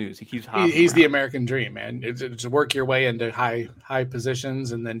old news. He keeps hopping He's around. the American dream, man. It's work your way into high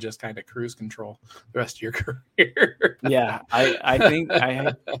positions and then just kind of cruise control the rest of your career. Yeah, I think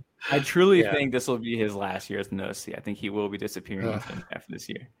I truly think this will be his last year as an OC. I think he will be disappearing after this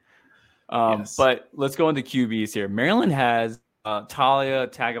year. Yes. But let's go into QBs here. Maryland has Talia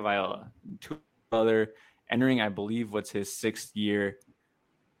Tagovailoa, 2 other entering, I believe, what's his 6th year.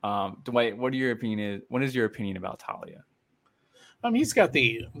 Dwight, what is your opinion about Talia? He's got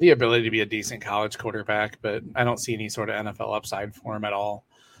the ability to be a decent college quarterback, but I don't see any sort of NFL upside for him at all.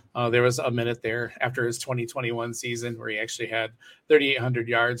 There was a minute there after his 2021 season where he actually had 3,800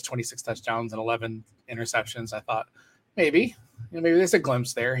 yards, 26 touchdowns, and 11 interceptions. I thought maybe there's a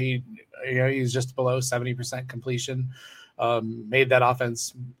glimpse there. He's just below 70% completion. Made that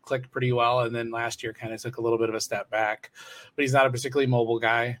offense click pretty well, and then last year kind of took a little bit of a step back. But he's not a particularly mobile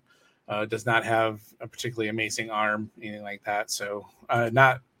guy. Does not have a particularly amazing arm, anything like that. So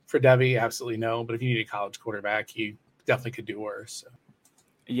not for Devy, absolutely no. But if you need a college quarterback, he definitely could do worse. So.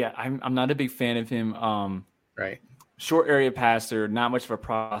 Yeah, I'm not a big fan of him. Right. Short area passer, not much of a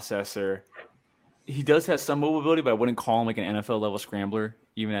processor. He does have some mobility, but I wouldn't call him like an NFL level scrambler.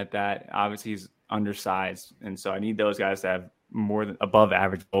 Even at that, obviously he's undersized, and so I need those guys to have more than above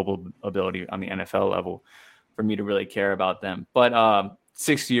average mobile ability on the NFL level for me to really care about them. But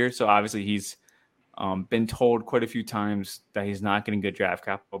 6th year, so obviously he's been told quite a few times that he's not getting good draft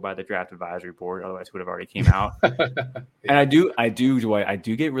capital by the draft advisory board. Otherwise, he would have already came out. And I do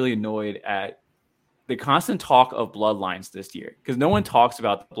get really annoyed at the constant talk of bloodlines this year because no one talks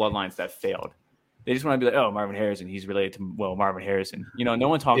about the bloodlines that failed. They just want to be like, oh, Marvin Harrison, he's related to Marvin Harrison. No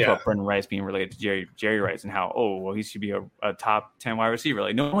one talks about Brendan Rice being related to Jerry Rice and how he should be a top 10 wide receiver.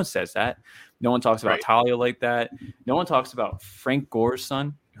 Like no one says that. No one talks about Talia like that. No one talks about Frank Gore's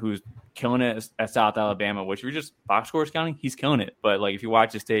son, who's killing it at South Alabama, which we're just box scores counting. He's killing it. But like if you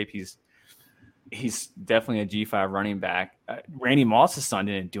watch his tape, he's definitely a G5 running back. Randy Moss's son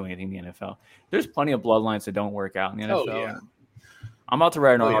didn't do anything in the NFL. There's plenty of bloodlines that don't work out in the NFL. Oh, yeah. I'm about to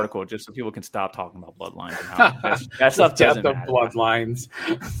write an article just so people can stop talking about bloodlines and how that stuff doesn't matter. Bloodlines.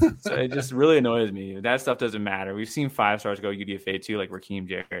 So it just really annoys me. That stuff doesn't matter. We've seen 5-stars go UDFA too, like Raheem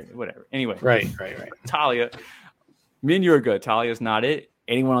Jarrett, whatever. Anyway, right. Talia, me and you are good. Talia's not it.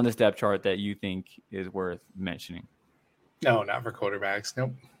 Anyone on this depth chart that you think is worth mentioning? No, not for quarterbacks.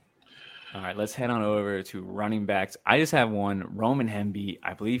 Nope. All right, let's head on over to running backs. I just have one, Roman Hemby.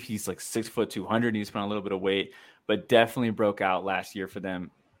 I believe he's like 6'2", 200. He's put on a little bit of weight, but definitely broke out last year for them.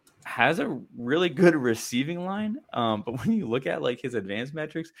 Has a really good receiving line, but when you look at like his advanced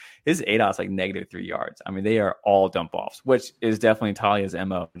metrics, his ADOT's like -3 yards. I mean, they are all dump offs, which is definitely Talia's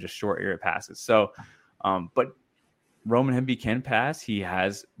MO, just short area passes. So, but Roman Hemby can pass. He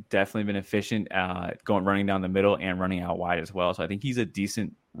has definitely been efficient running down the middle and running out wide as well. So I think he's a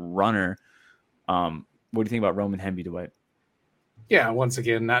decent runner. What do you think about Roman Hemby, Dwight? Yeah, once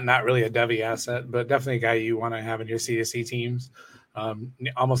again, not really a Devy asset, but definitely a guy you want to have in your C2C teams.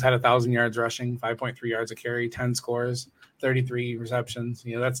 Almost had 1,000 yards rushing, 5.3 yards a carry, 10 scores, 33 receptions.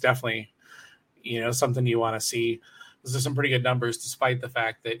 That's definitely, something you want to see. Those are some pretty good numbers, despite the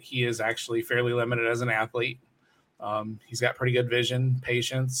fact that he is actually fairly limited as an athlete. He's got pretty good vision,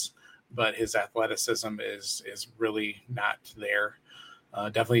 patience, but his athleticism is really not there.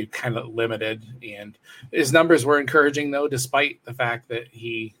 Definitely kind of limited, and his numbers were encouraging though, despite the fact that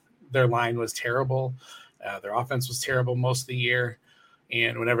their line was terrible, their offense was terrible most of the year,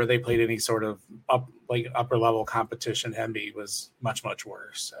 and whenever they played any sort of upper level competition, Hemby was much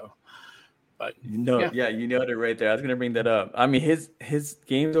worse. So, but you nailed it right there. I was going to bring that up. I mean, his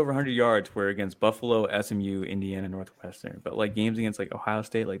games over 100 yards were against Buffalo, SMU, Indiana, Northwestern, but like games against like Ohio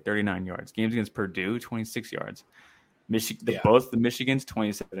State, like 39 yards. Games against Purdue, 26 yards. Both the Michigans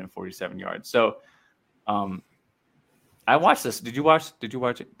 27 and 47 yards. So, I watched this. Did you watch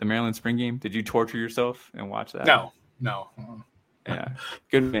the Maryland spring game? Did you torture yourself and watch that? No. Yeah,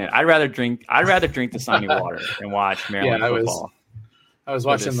 good man. I'd rather drink the sunny water than watch Maryland football. I was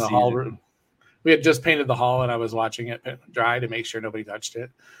watching the hall room. We had just painted the hall, and I was watching it dry to make sure nobody touched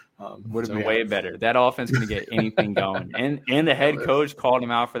it. Would have been way better. That offense going to get anything going. And the head coach called him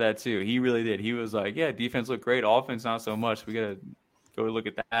out for that too. He really did. He was like, yeah, defense looked great. Offense, not so much. We got to go look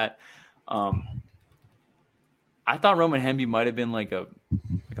at that. I thought Roman Hemby might have been like a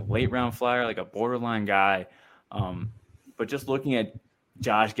late round flyer, like a borderline guy. But just looking at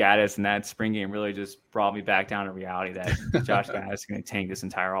Josh Gaddis in that spring game really just brought me back down to reality that Josh Gaddis is going to tank this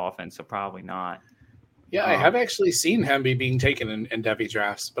entire offense. So probably not. Yeah, I have actually seen Hemby being taken in Devy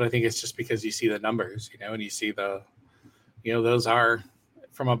drafts, but I think it's just because you see the numbers, and you see those are,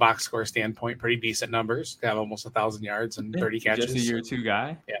 from a box score standpoint, pretty decent numbers. They have almost 1,000 yards and 30 catches. Just a year two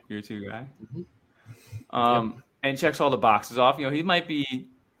guy. Yeah. Year two guy. Mm-hmm. And checks all the boxes off. He might be,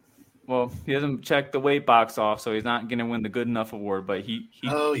 well, he doesn't check the weight box off, so he's not going to win the good enough award, but he's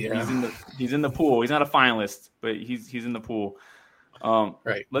in the pool. He's not a finalist, but he's in the pool.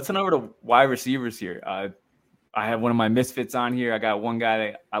 Right. Let's head over to wide receivers here. I have one of my misfits on here. I got one guy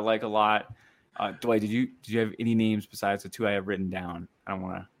that I like a lot. Dwight, did you have any names besides the two I have written down? I don't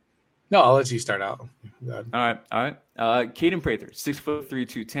want to. No, I'll let you start out. All right. Caden Prather, 6'3",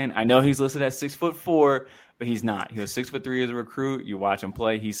 210. I know he's listed at 6'4", but he's not. He was 6'3" as a recruit. You watch him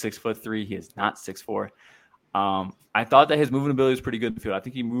play. He's 6'3". He is not 6'4". I thought that his moving ability was pretty good in the field. I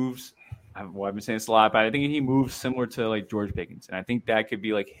think he moves. I've been saying this a lot, but I think he moves similar to like George Pickens, and I think that could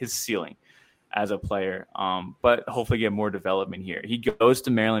be like his ceiling as a player. But hopefully get more development here. He goes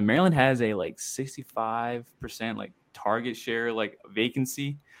to Maryland. Maryland has a like 65% like target share like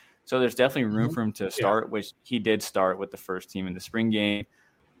vacancy, so there's definitely room for him to start, which he did start with the first team in the spring game.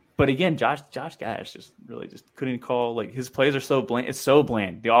 But again, Josh Gaddis just couldn't call. Like, his plays are so bland. It's so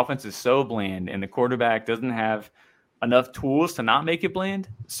bland. The offense is so bland, and the quarterback doesn't have enough tools to not make it bland.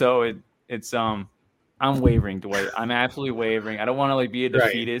 So it's I'm wavering, Dwight. I'm absolutely wavering. I don't want to like be a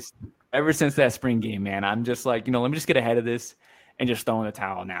defeatist. Right. Ever since that spring game, man, I'm just like, let me just get ahead of this and just throw in the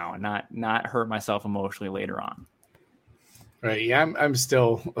towel now and not hurt myself emotionally later on. Right. Yeah, I'm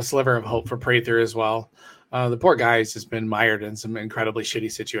still a sliver of hope for Prather as well. The poor guy's just been mired in some incredibly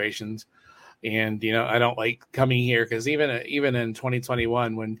shitty situations. And, I don't like coming here because even in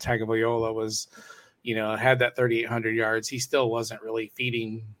 2021, when Tagovailoa was, had that 3,800 yards, he still wasn't really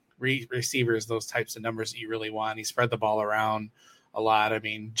feeding receivers those types of numbers that you really want. He spread the ball around a lot. I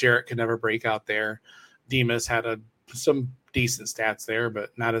mean, Jarrett could never break out there. Demas had some decent stats there,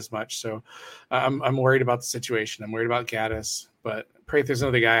 but not as much. So I'm worried about the situation. I'm worried about Gaddis, but Prather's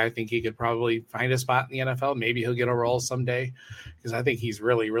another guy. I think he could probably find a spot in the NFL. Maybe he'll get a role someday because I think he's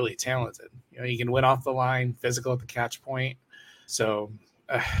really, really talented. He can win off the line, physical at the catch point. So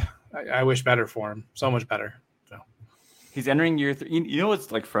I wish better for him. So much better. So he's entering year 3. You know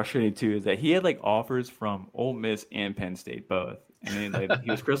what's like frustrating too is that he had like offers from Ole Miss and Penn State both. And then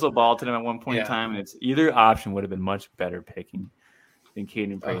he was crystal ball to them at one point in time, and it's either option would have been much better picking than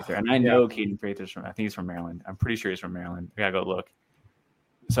Caden Prather. And I know Caden Prather's I think he's from Maryland. I'm pretty sure he's from Maryland. I gotta go look.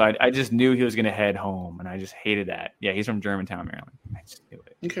 So I just knew he was going to head home, and I just hated that. Yeah, he's from Germantown, Maryland. I just knew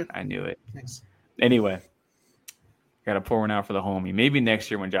it. Okay. I knew it. Thanks. Anyway, got to pour one out for the homie. Maybe next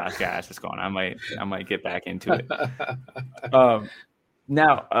year when Josh Gaddis is gone, I might get back into it.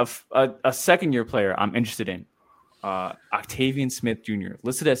 Now, a second-year player I'm interested in, Octavian Smith Jr.,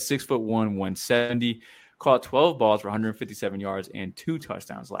 listed at 6'1", 170, caught 12 balls for 157 yards and 2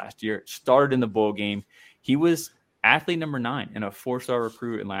 touchdowns last year. Started in the bowl game. He was athlete number 9 and a 4-star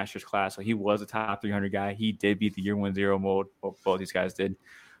recruit in last year's class. So he was a top 300 guy. He did beat the year 1-0 mode. Both these guys did.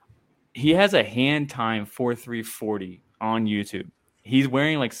 He has a hand time 4.340 on YouTube. He's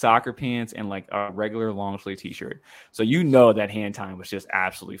wearing like soccer pants and like a regular long sleeve t-shirt. So that hand time was just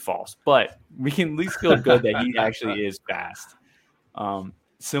absolutely false. But we can at least feel good that he actually is fast.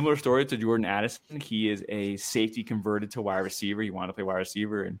 Similar story to Jordan Addison. He is a safety converted to wide receiver. He wanted to play wide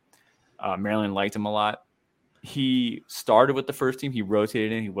receiver, and Maryland liked him a lot. He started with the first team. He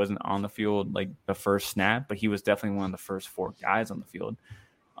rotated in. He wasn't on the field like the first snap, but he was definitely one of the first 4 guys on the field.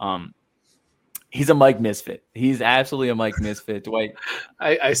 He's a Mike Misfit. He's absolutely a Mike Misfit. Dwight.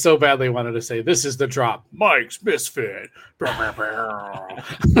 I so badly wanted to say, this is the drop. Mike's Misfit. We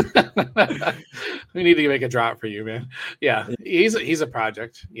need to make a drop for you, man. Yeah, he's a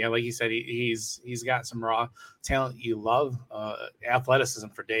project. Yeah, like you said, he's got some raw talent you love. Athleticism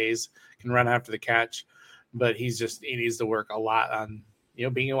for days. Can run after the catch. But he needs to work a lot on,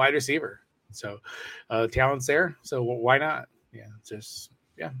 being a wide receiver. So talent's there. So why not?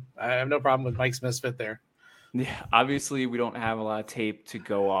 Yeah, I have no problem with Mike's Misfit there. Yeah, obviously we don't have a lot of tape to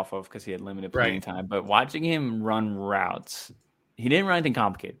go off of because he had limited playing time. But watching him run routes, he didn't run anything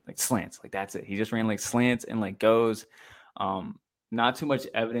complicated, like slants. Like, that's it. He just ran like slants and like goes. Not too much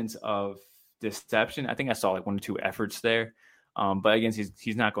evidence of deception. I think I saw like 1 or 2 efforts there. But again,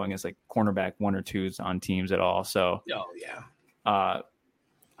 he's not going against like cornerback 1 or 2s on teams at all. So,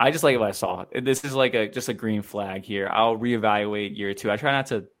 I just like what I saw. This is like just a green flag here. I'll reevaluate year 2. I try not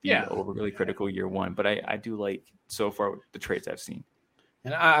to be overly critical year 1, but I do like so far the traits I've seen.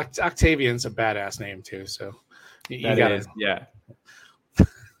 And Octavian's a badass name too. So you got it. Yeah.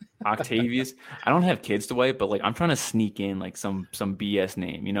 Octavius. I don't have kids to wipe, but like I'm trying to sneak in like some BS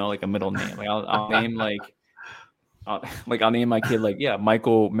name, like a middle name. Like I'll name I'll name my kid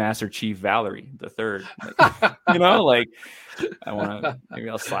Michael Master Chief Valerie the third. Like, I want to maybe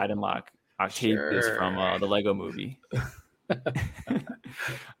I'll slide and lock Octavius from the Lego Movie. Which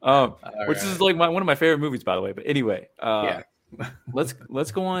is like one of my favorite movies, by the way. But anyway,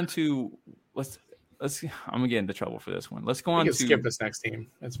 let's go on to let's. I'm gonna get into trouble for this one. Let's go on to skip this next team.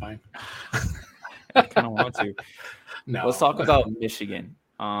 That's fine. I kind of want to. No. Let's talk about Michigan.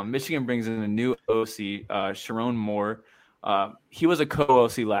 Michigan brings in a new OC, Sharon Moore. He was a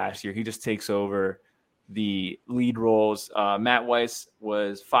co-OC last year. He just takes over the lead roles. Matt Weiss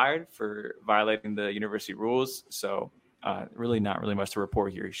was fired for violating the university rules. So really not really much to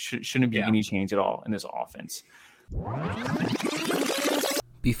report here. Shouldn't be any change at all in this offense.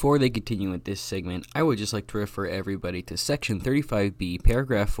 Before they continue with this segment, I would just like to refer everybody to Section 35B,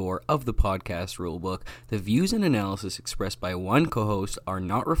 Paragraph 4 of the podcast rulebook. The views and analysis expressed by one co-host are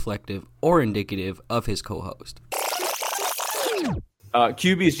not reflective or indicative of his co-host.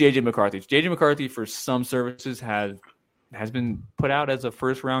 QB is JJ McCarthy. JJ McCarthy, for some services, has been put out as a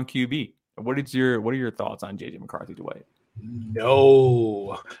first-round QB. What are your thoughts on JJ McCarthy, Dwight?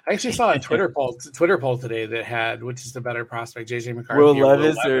 No, I actually saw a Twitter poll today that had which is the better prospect, JJ McCarthy Will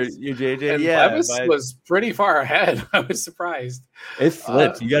Levis or you JJ? And Levis was pretty far ahead. I was surprised. It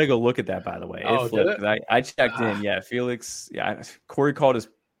flipped. You got to go look at that, by the way. It flipped. Did it? I checked in. Yeah, Felix. Yeah, Corey called his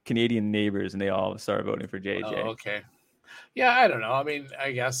Canadian neighbors, and they all started voting for JJ. Oh, okay. Yeah, I don't know. I mean,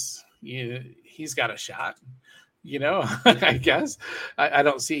 I guess he's got a shot. I guess I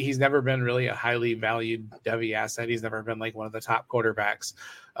don't see. He's never been really a highly valued Devy asset. He's never been like one of the top quarterbacks.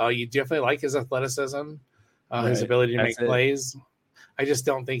 You definitely like his athleticism, his ability to make plays. I just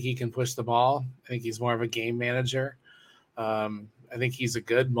don't think he can push the ball. I think he's more of a game manager. I think he's a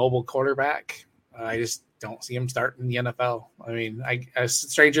good mobile quarterback. I just don't see him starting in the NFL. I mean,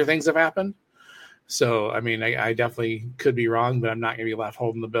 stranger things have happened. So, I mean, I definitely could be wrong, but I'm not going to be left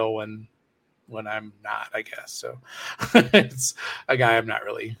holding the bill when I'm not, I guess. So it's a guy I'm not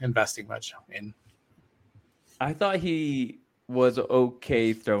really investing much in. I thought he was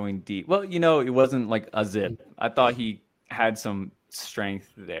okay throwing deep. Well, it wasn't like a zip. I thought he had some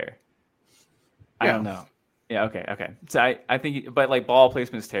strength there. I don't know. Yeah, okay. So I think, but like ball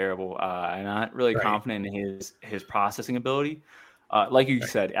placement is terrible. I'm not really confident in his processing ability. Like you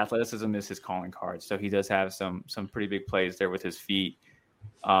said, athleticism is his calling card. So he does have some pretty big plays there with his feet.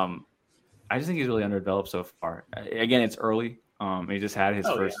 I just think he's really underdeveloped so far. Again, it's early. He just had his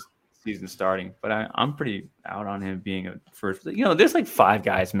first season starting, but I'm pretty out on him being a first. There's like 5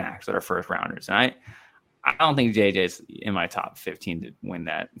 guys max that are first rounders, and I don't think JJ's in my top 15 to win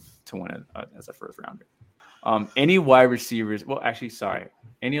it as a first rounder. Any wide receivers? Well, actually, sorry.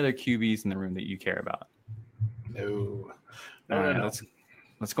 Any other QBs in the room that you care about? No.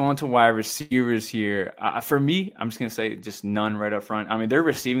 Let's go on to wide receivers here. For me, I'm just going to say just none right up front. I mean, their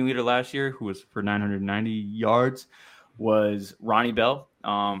receiving leader last year, who was for 990 yards, was Ronnie Bell.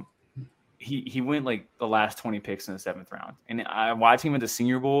 He went like the last 20 picks in the 7th round. And I watched him at the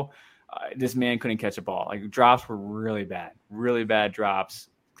Senior Bowl. This man couldn't catch a ball. Like drops were really bad drops.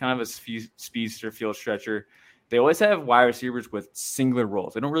 Kind of a speedster, field stretcher. They always have wide receivers with singular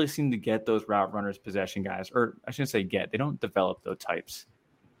roles. They don't really seem to get those route runners, possession guys, or I shouldn't say get. They don't develop those types.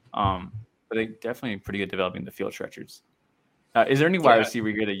 But they definitely pretty good developing the field stretchers. Is there any wide receiver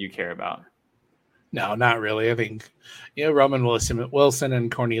here that you care about? No, not really. I think, Roman Wilson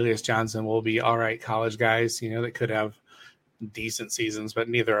and Cornelius Johnson will be all right college guys, that could have decent seasons, but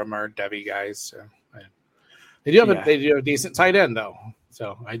neither of them are Devy guys. So they do have a decent tight end though.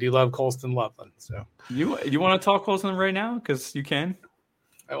 So I do love Colston Loveland. So you want to talk Colston right now? Because you can.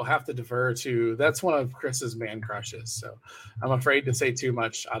 I will have to defer to that's one of Chris's man crushes. So I'm afraid to say too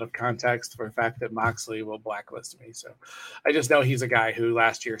much out of context for the fact that Moxley will blacklist me. So I just know he's a guy who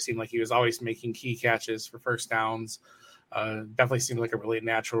last year seemed like he was always making key catches for first downs. Definitely seemed like a really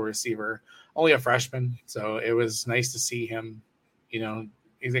natural receiver. Only a freshman, so it was nice to see him.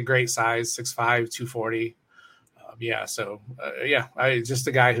 He's a great size, 6'5", 240. Just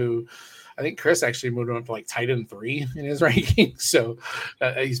a guy who I think Chris actually moved him up to like tight end 3 in his ranking. So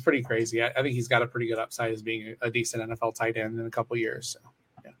he's pretty crazy. I think he's got a pretty good upside as being a decent NFL tight end in a couple of years. So,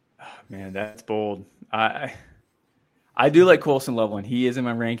 yeah. Man, that's bold. I do like Colston Loveland. He is in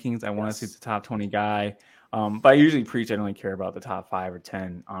my rankings. I want to see the top 20 guy. But I usually preach I don't really care about the top 5 or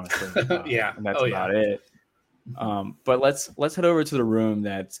 10, honestly. Yeah. And that's about it. But let's head over to the room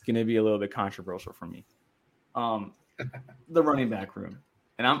that's going to be a little bit controversial for me. The running back room.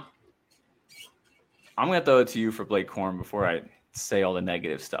 And I'm going to throw it to you for Blake Corum before I say all the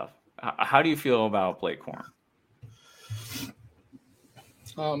negative stuff. How do you feel about Blake Corum?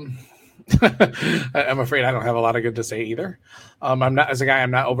 I'm afraid I don't have a lot of good to say either. I'm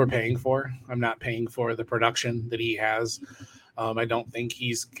not overpaying for. I'm not paying for the production that he has. I don't think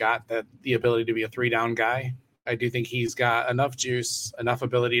he's got the ability to be a 3-down guy. I do think he's got enough juice, enough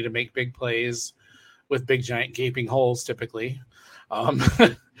ability to make big plays with big, giant, gaping holes typically.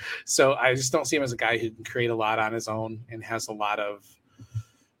 So I just don't see him as a guy who can create a lot on his own and has a lot of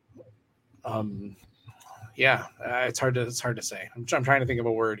it's hard to say. I'm trying to think of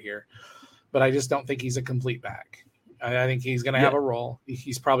a word here, but I just don't think he's a complete back. I think he's going to have a role.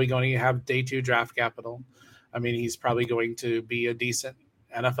 He's probably going to have day 2 draft capital. I mean, he's probably going to be a decent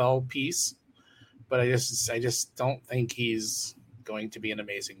NFL piece, but I just don't think he's going to be an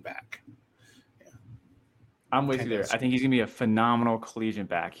amazing back. Yeah. I'm with you there. I think he's going to be a phenomenal collegiate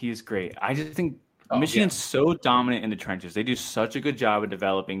back. He is great. I just think Michigan's so dominant in the trenches. They do such a good job of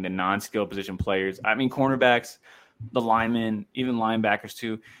developing the non-skill position players. I mean, cornerbacks, the linemen, even linebackers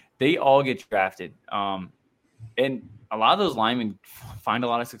too. They all get drafted. And a lot of those linemen find a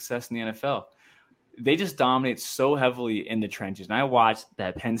lot of success in the NFL. They just dominate so heavily in the trenches. And I watched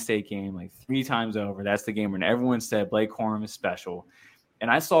that Penn State game like 3 times over. That's the game when everyone said Blake Corum is special.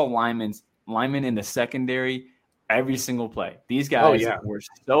 And I saw linemen in the secondary every single play. These guys were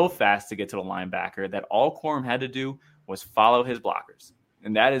so fast to get to the linebacker that all Corum had to do was follow his blockers.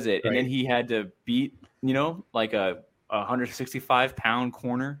 And that is it. Right. And then he had to beat, like a 165-pound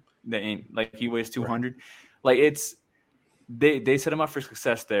corner that like he weighs 200. Right. Like it's they set him up for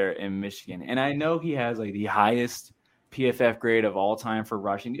success there in Michigan. And I know he has like the highest PFF grade of all time for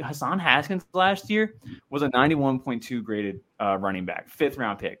rushing. Hassan Haskins last year was a 91.2 graded running back, 5th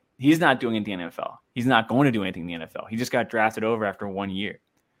round pick. He's not doing anything in the NFL. He's not going to do anything in the NFL. He just got drafted over after 1 year.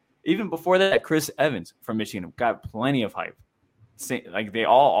 Even before that, Chris Evans from Michigan got plenty of hype. Like they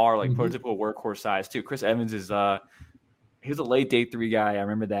all are like prototypical workhorse size too. Chris Evans is he was a late day 3 guy. I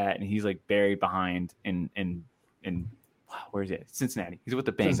remember that, and he's like buried behind in where is it? Cincinnati. He's with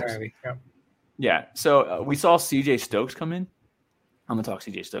the Bengals. Cincinnati. Yeah. So we saw C.J. Stokes come in. I'm going to talk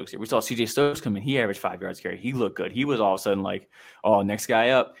C.J. Stokes here. We saw C.J. Stokes come in. He averaged 5 yards carry. He looked good. He was all of a sudden like, oh, next guy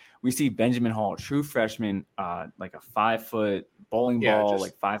up. We see Benjamin Hall, true freshman, like a 5-foot bowling ball,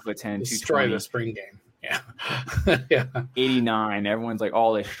 like 5'10", 220. Destroy the spring game. Yeah. 89. Everyone's like,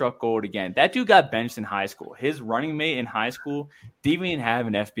 oh, they struck gold again. That dude got benched in high school. His running mate in high school didn't even have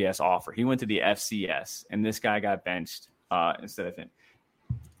an FBS offer. He went to the FCS, and this guy got benched instead of him.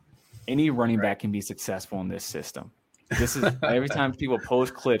 Any running back can be successful in this system. This is every time people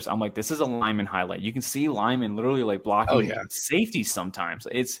post clips, I'm like, this is a lineman highlight. You can see linemen literally like blocking safety sometimes.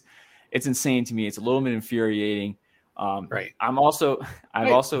 It's insane to me. It's a little bit infuriating. Right. I also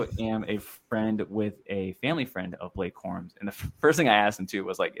am a friend with a family friend of Blake Corum's, and the first thing I asked him too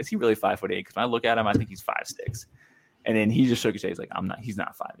was like, is he really 5'8"? Because when I look at him, I think he's 5'6". And then he just shook his head. He's like, he's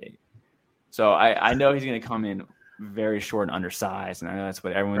not 5'8". So I know he's going to come in very short and undersized, and I know that's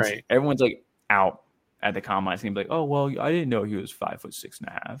what everyone's like out at the combine. It's going to be like, oh, well, I didn't know he was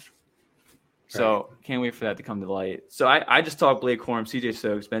 5'6.5". So can't wait for that to come to light. So I just talked Blake Corum, C.J.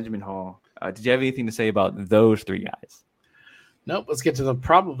 Stokes, Benjamin Hall. Did you have anything to say about those 3 guys? Nope. Let's get to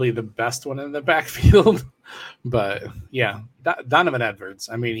probably the best one in the backfield. But yeah, Donovan Edwards.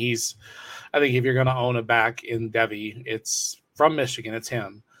 I mean, I think if you're going to own a back in Devy, it's from Michigan. It's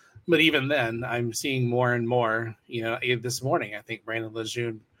him. But even then, I'm seeing more and more. This morning, I think Brandon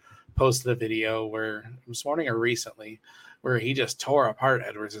Lejeune posted a video this morning or recently where he just tore apart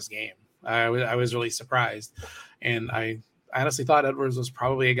Edwards' game. I was really surprised. And I honestly thought Edwards was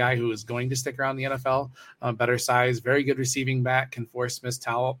probably a guy who was going to stick around the NFL. Better size, very good receiving back, can force missed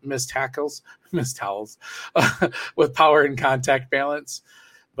tackles with power and contact balance.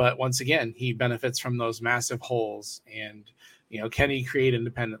 But once again, he benefits from those massive holes. And, can he create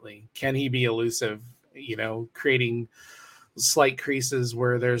independently? Can he be elusive, creating slight creases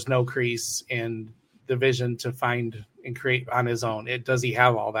where there's no crease and the vision to find and create on his own? Does he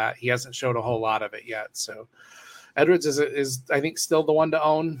have all that? He hasn't showed a whole lot of it yet. So Edwards is I think still the one to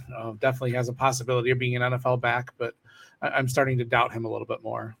own. Definitely has a possibility of being an NFL back, but I'm starting to doubt him a little bit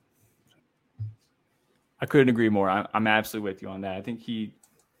more. I couldn't agree more. I'm absolutely with you on that. I think he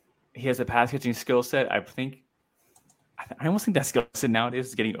has a pass catching skill set. I almost think that skill set nowadays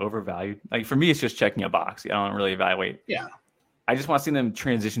is getting overvalued. Like for me, it's just checking a box. I don't really evaluate. Yeah. I just want to see them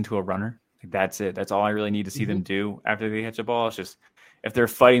transition to a runner. That's it. That's all I really need to see them do after they catch a ball. It's just if they're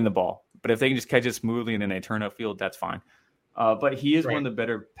fighting the ball. But if they can just catch it smoothly and then they turn upfield, that's fine. But he is one of the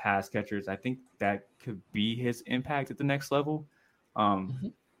better pass catchers. I think that could be his impact at the next level.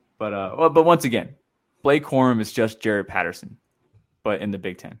 But once again, Blake Corum is just Jared Patterson, but in the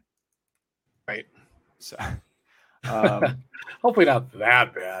Big Ten. Right. So, hopefully not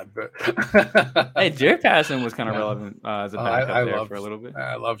that bad. But hey, Jared Patterson was kind of relevant as a backup for a little bit.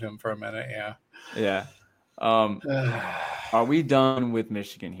 I loved him for a minute. Yeah. Yeah. Are we done with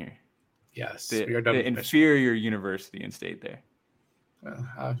Michigan here? Yes, we are done. The inferior university and state there.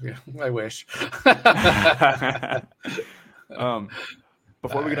 I wish.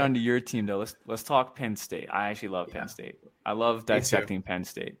 Before we get on to your team, though, let's talk Penn State. I actually love Penn State. I love dissecting Penn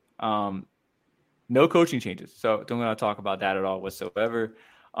State. No coaching changes, so don't want to talk about that at all whatsoever.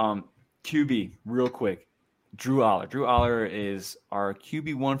 QB, real quick, Drew Aller. Drew Aller is our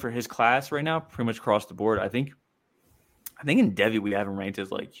QB1 for his class right now, pretty much across the board. I think in Devy we have him ranked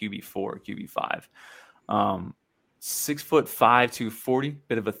as like QB4, QB5. 6'5", 240,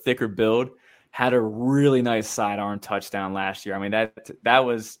 bit of a thicker build. Had a really nice sidearm touchdown last year. I mean, that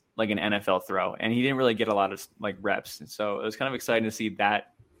was like an NFL throw, and he didn't really get a lot of like reps. And so it was kind of exciting to see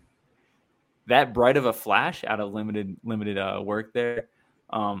that bright of a flash out of limited work there.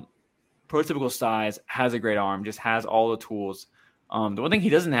 Prototypical size, has a great arm, just has all the tools. The one thing he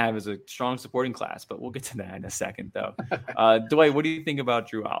doesn't have is a strong supporting class, but we'll get to that in a second, though. Dwight, what do you think about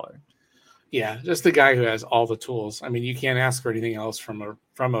Drew Aller? Yeah, just the guy who has all the tools. I mean, you can't ask for anything else from a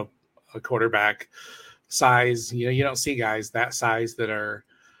quarterback size. You know, you don't see guys that size that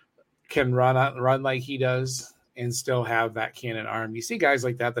can run like he does and still have that cannon arm. You see guys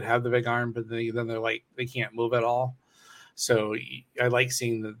like that have the big arm, but then they're like they can't move at all. So I like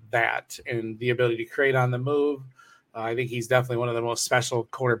seeing that and the ability to create on the move. I think he's definitely one of the most special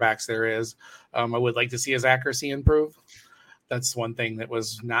quarterbacks there is. I would like to see his accuracy improve. That's one thing that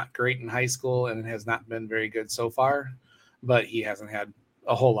was not great in high school and has not been very good so far, but he hasn't had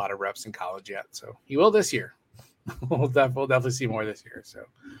a whole lot of reps in college yet. So he will this year. We'll definitely see more this year. So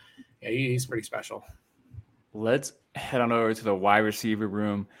yeah, he's pretty special. Let's head on over to the wide receiver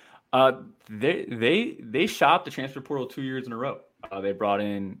room. They shopped the transfer portal 2 years in a row. They brought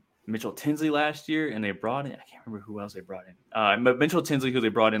in Mitchell Tinsley last year, and they brought in, I can't remember who else they brought in. But Mitchell Tinsley, who they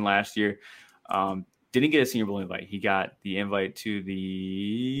brought in last year, didn't get a Senior Bowl invite. He got the invite to the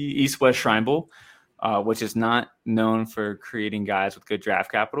East-West Shrine Bowl, which is not known for creating guys with good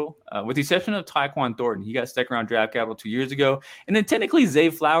draft capital, with the exception of Tyquan Thornton. He got second-round draft capital 2 years ago. And then technically Zay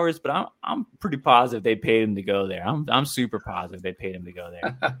Flowers, but I'm pretty positive they paid him to go there. I'm super positive they paid him to go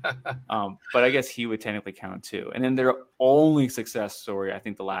there. But I guess he would technically count too. And then their only success story, I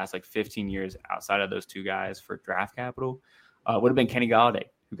think the last 15 years outside of those two guys for draft capital would have been Kenny Golladay,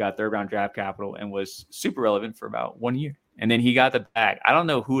 who got third-round draft capital and was super relevant for about 1 year. And then he got the bag. I don't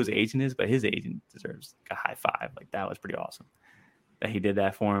know who his agent is, but his agent deserves a high five. That was pretty awesome that he did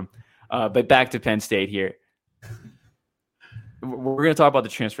that for him. But back to Penn State here. We're going to talk about the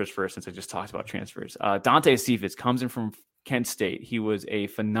transfers first, since I just talked about transfers. Dante Cephas comes in from Kent State. He was a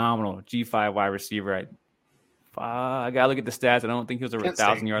phenomenal G5 wide receiver. I got to look at the stats. I don't think he was over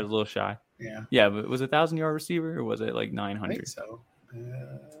 1,000 yards, a little shy. Yeah, but was it a 1,000-yard receiver, or was it like 900? I think so.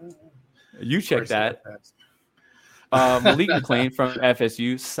 You check that. Malik McLean from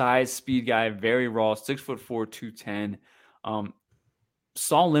FSU, size, speed guy, very raw, 6'4", 210.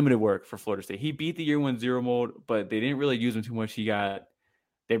 Saw limited work for Florida State. He beat the year 1 0 mold, but they didn't really use him too much.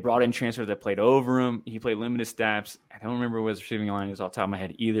 They brought in transfers that played over him. He played limited snaps. I don't remember what his receiving line is off the top of my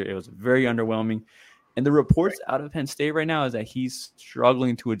head either. It was very underwhelming. And the reports out of Penn State right now is that he's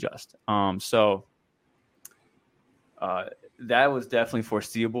struggling to adjust. That was definitely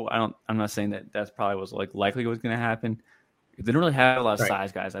foreseeable. I'm not saying that's probably was likely was going to happen. They don't really have a lot of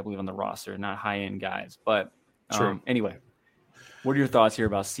size guys, I believe, on the roster, not high end guys. But anyway, what are your thoughts here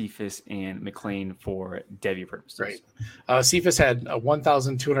about Cephas and McLean for Devy purposes? Right. Cephas had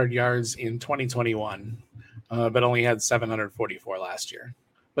 1,200 yards in 2021, but only had 744 last year.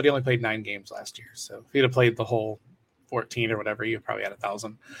 But he only played 9 games last year. So if he'd have played the whole 14 or whatever, you probably had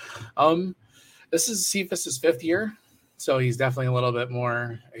 1,000. This is Cephas's 5th year. So he's definitely a little bit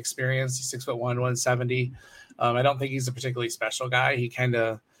more experienced. He's 6'1", 170. I don't think he's a particularly special guy.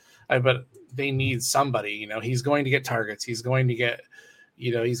 But they need somebody. He's going to get targets. He's going to get,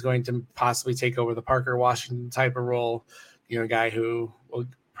 he's going to possibly take over the Parker Washington type of role. A guy who will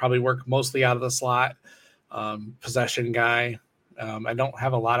probably work mostly out of the slot, possession guy. I don't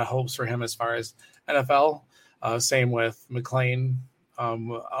have a lot of hopes for him as far as NFL. Same with McLean,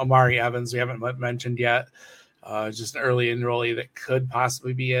 Amari Evans. We haven't mentioned yet. Just an early enrollee that could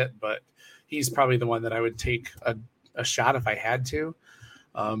possibly be it, but he's probably the one that I would take a shot if I had to.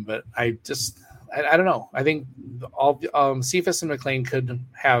 But I don't know. I think all Cephas and McLean could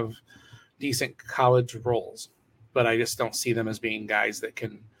have decent college roles, but I just don't see them as being guys that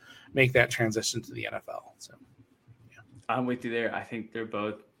can make that transition to the NFL. So, yeah. I'm with you there. I think they're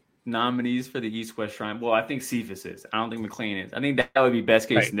both nominees for the East-West Shrine. Well, I think Cephas is. I don't think McLean is. I think that would be best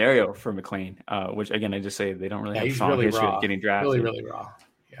case scenario for McLean, which, again, I just say they don't really have a strong history of getting drafted. Really, really raw.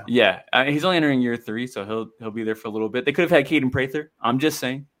 Yeah. He's only entering year 3, so he'll be there for a little bit. They could have had Caden Prather. I'm just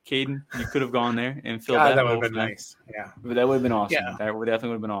saying, Caden, you could have gone there and filled that. That would have been nice. Yeah. But that would have been awesome. Yeah. That definitely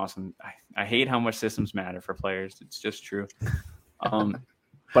would have been awesome. I hate how much systems matter for players. It's just true.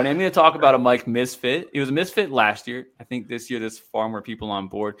 But I'm going to talk about a Mike misfit. He was a misfit last year. I think this year there's far more people on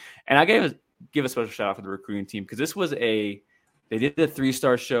board. And I give a special shout out for the recruiting team because this was they did the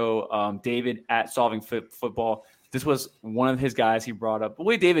 3-star show, David at Solving Football. This was one of his guys he brought up. The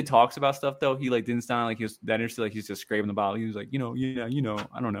way David talks about stuff, though, he didn't sound like he was that interested. Like he's just scraping the bottle. He was like, I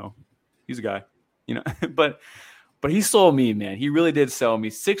don't know. He's a guy, but he sold me, man. He really did sell me.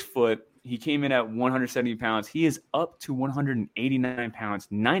 6 foot. He came in at 170 pounds. He is up to 189 pounds,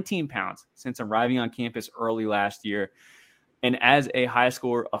 19 pounds since arriving on campus early last year. And as a high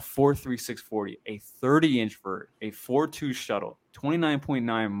scorer, a 4.3 640, a 30-inch vert, a 4.2 shuttle,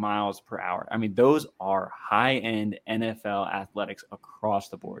 29.9 miles per hour. I mean, those are high-end NFL athletics across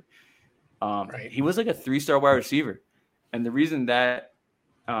the board. He was like a 3-star wide receiver. And the reason for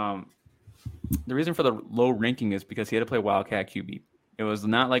the low ranking is because he had to play Wildcat QB. It was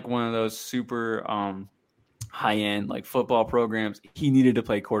not like one of those super high-end like football programs. He needed to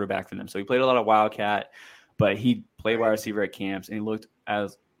play quarterback for them. So he played a lot of Wildcat, but he played wide receiver at camps, and he looked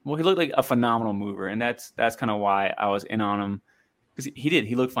like a phenomenal mover. And that's kind of why I was in on him, because he did.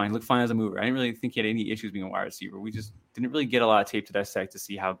 He looked fine. He looked fine as a mover. I didn't really think he had any issues being a wide receiver. We just didn't really get a lot of tape to dissect to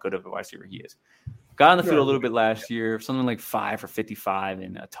see how good of a wide receiver he is. Got on the field a little bit last year, something like 5 for 55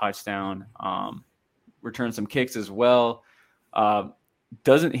 and a touchdown. Returned some kicks as well. What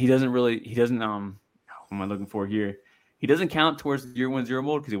am I looking for here? He doesn't count towards the year 1 0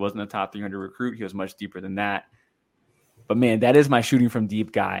 mold because he wasn't a top 300 recruit. He was much deeper than that. But man, that is my shooting from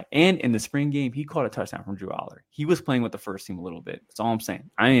deep guy. And in the spring game, he caught a touchdown from Drew Aller. He was playing with the first team a little bit. That's all I'm saying.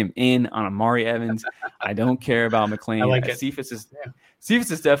 I am in on Amari Evans. I don't care about McLean. I like it. Cephas is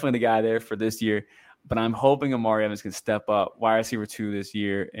definitely the guy there for this year. But I'm hoping Amari Evans can step up wide receiver 2 this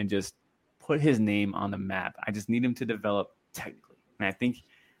year and just put his name on the map. I just need him to develop technically. And I think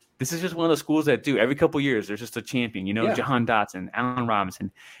this is just one of the schools that do every couple of years. There's just a champion, Jahan Dotson, Allen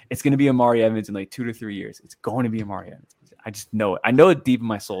Robinson. It's going to be Amari Evans in like 2 to 3 years. It's going to be Amari Evans. I just know it. I know it deep in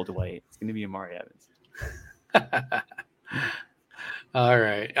my soul, Dwight. It's going to be Amari Evans. All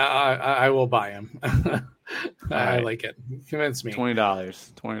right. I will buy him. I like it. Convince me.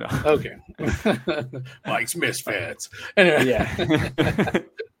 $20. Okay. Mike's misfits. Anyway. Yeah.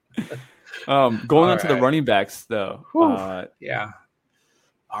 Going on to the running backs, though. Yeah.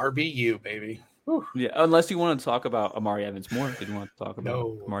 RBU, baby. Whew. Yeah, unless you want to talk about Amari Evans more. Did you want to talk about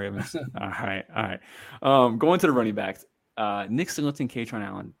No. Amari Evans? All right. Going to the running backs. Nick Singleton, Katron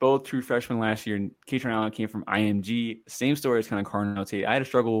Allen, both true freshmen last year. Katron Allen came from IMG. Same story as kind of Cardinal Tate. I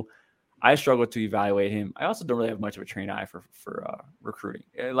struggled to evaluate him. I also don't really have much of a trained eye for recruiting.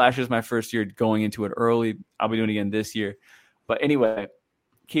 Last year was my first year going into it early. I'll be doing it again this year. But anyway,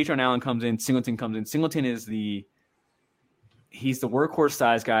 Katron Allen comes in. Singleton comes in. Singleton is he's the workhorse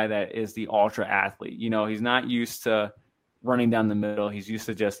size guy that is the ultra athlete. He's not used to running down the middle. He's used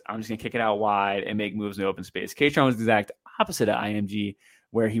to I'm just going to kick it out wide and make moves in the open space. Katron was the exact opposite of IMG,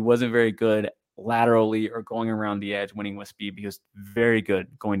 where he wasn't very good laterally or going around the edge, winning with speed. He was very good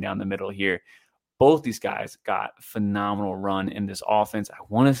going down the middle here. Both these guys got phenomenal run in this offense. I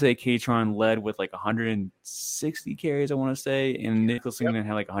want to say Katron led with like 160 carries, I want to say, and Nicholas Singleton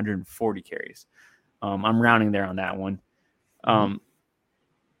had like 140 carries. I'm rounding there on that one.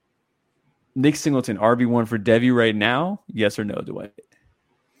 Nick Singleton, RB1 for Devy right now? Yes or no, Dwight?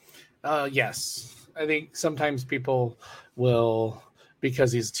 Yes. I think sometimes people will,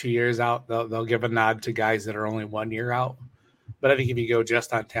 because he's 2 years out, they'll give a nod to guys that are only 1 year out. But I think if you go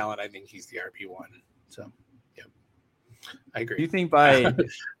just on talent, I think he's the RB1. So, yeah, I agree. Do you think I'm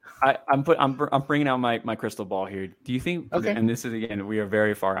bringing out my crystal ball here. Do you think? Okay. And this is, again, we are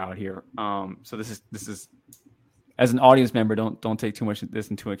very far out here. So this is as an audience member, don't take too much of this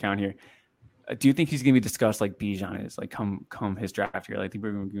into account here. Do you think he's going to be discussed like Bijan is, like come his draft year? Like, I think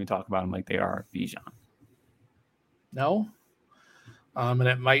we're going to talk about him like they are Bijan. No. And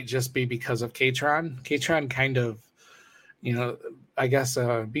it might just be because of Katron. Katron kind of, I guess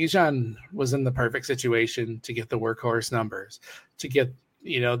Bijan was in the perfect situation to get the workhorse numbers, to get,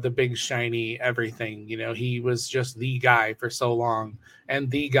 the big shiny everything. He was just the guy for so long and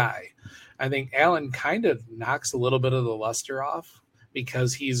the guy. I think Allen kind of knocks a little bit of the luster off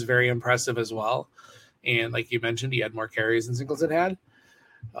because he's very impressive as well. And like you mentioned, he had more carries than Singleton had.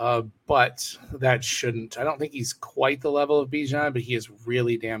 But that shouldn't. I don't think he's quite the level of Bijan, but he is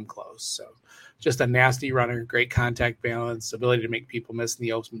really damn close. So just a nasty runner, great contact balance, ability to make people miss in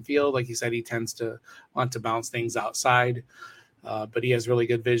the open field. Like you said, he tends to want to bounce things outside, but he has really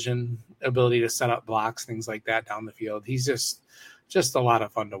good vision, ability to set up blocks, things like that down the field. He's just a lot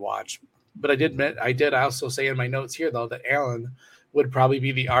of fun to watch. But I did also say in my notes here, though, that Allen would probably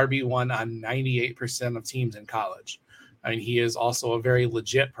be the RB1 on 98% of teams in college. I mean, he is also a very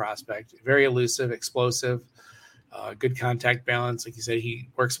legit prospect, very elusive, explosive, good contact balance. Like you said, he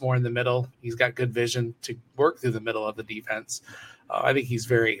works more in the middle. He's got good vision to work through the middle of the defense. I think he's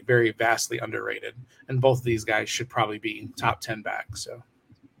very, very vastly underrated. And both of these guys should probably be top 10 backs. So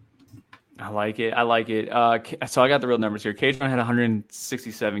I like it. So I got the real numbers here. Catron had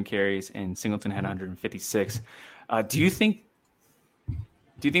 167 carries and Singleton had 156. Do you think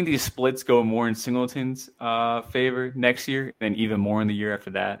these splits go more in Singleton's favor next year and even more in the year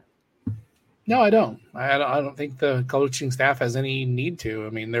after that? No, I don't. I don't think the coaching staff has any need to. I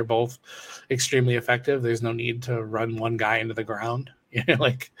mean, they're both extremely effective. There's no need to run one guy into the ground.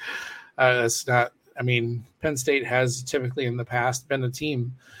 That's not. I mean, Penn State has typically in the past been a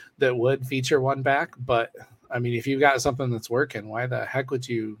team that would feature one back, but I mean, if you've got something that's working, why the heck would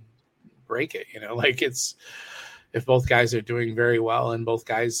you break it? If both guys are doing very well and both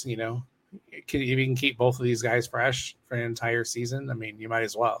guys, if you can keep both of these guys fresh for an entire season, I mean, you might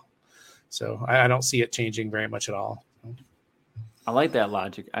as well. So I don't see it changing very much at all. I like that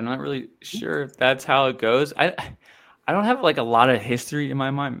logic. I'm not really sure if that's how it goes. I don't have like a lot of history in my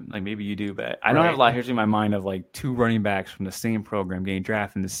mind. Like maybe you do, but I don't have a lot of history in my mind of like two running backs from the same program getting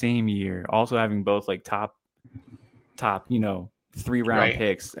drafted in the same year, also having both like top, 3-round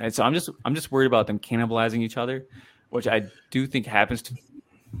picks. And so I'm just worried about them cannibalizing each other, which I do think happens to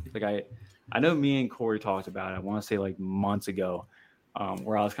like I know me and Corey talked about it, I want to say like months ago,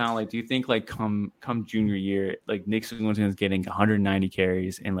 where I was kind of like, do you think like come junior year, like Nick Singleton is getting 190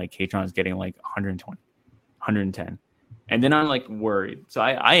 carries and like Catron is getting like 120, 110. And then I'm like worried. So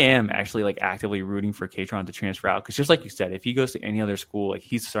I am actually like actively rooting for Catron to transfer out. Cause just like you said, if he goes to any other school, like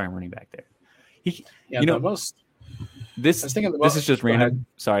he's starting running back there. This is just random.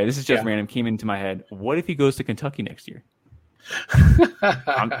 Sorry, this is just random. Came into my head. What if he goes to Kentucky next year?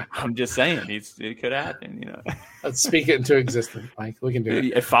 I'm just saying, it could happen. Let's speak it into existence, Mike. We can do it.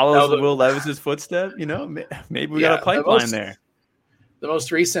 It follows Will Levis's footstep. Maybe we got a pipeline there. The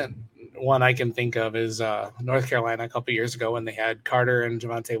most recent one I can think of is North Carolina a couple years ago when they had Carter and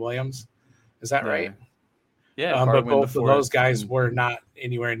Javonte Williams. Is that right? Yeah. But both of those guys were not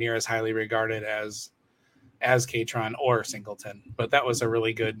anywhere near as highly regarded as Catron or Singleton. But that was a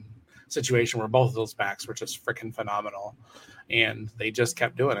really good situation where both of those backs were just freaking phenomenal. And they just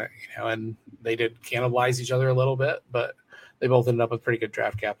kept doing it, and they did cannibalize each other a little bit, but they both ended up with pretty good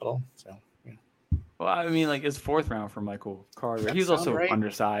draft capital. So, yeah. Well, I mean, like it's 4th round for Michael Carter. He's also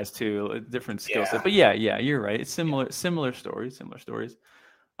undersized too, a different skill set. But yeah, you're right. It's similar stories.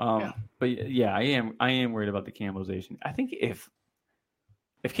 But yeah, I am worried about the cannibalization. I think if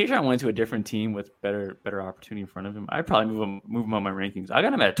Catron went to a different team with better opportunity in front of him, I'd probably move him up my rankings. I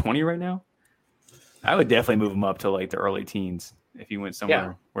got him at 20 right now. I would definitely move him up to like the early teens if he went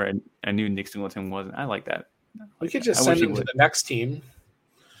somewhere where I knew Nick Singleton wasn't. I like that. We could just send him to the next team.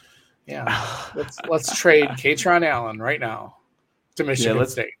 Yeah, let's trade Catron Allen right now to Michigan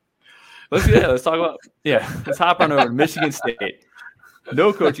State. Let's talk about let's hop on over to Michigan State.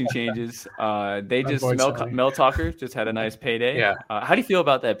 No coaching changes. They just Mel Tucker just had a nice payday. Yeah. How do you feel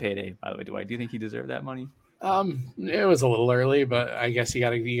about that payday? By the way, Dwight, do you think he deserved that money? It was a little early, but I guess you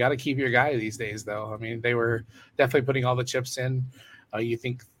gotta keep your guy these days, though. I mean, they were definitely putting all the chips in. You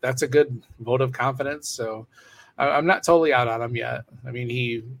think that's a good vote of confidence. So I'm not totally out on him yet. I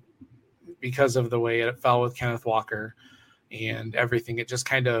mean, because of the way it fell with Kenneth Walker and everything,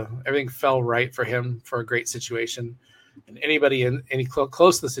 everything fell right for him for a great situation. And anybody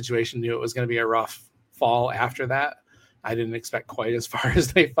close to the situation knew it was going to be a rough fall after that. I didn't expect quite as far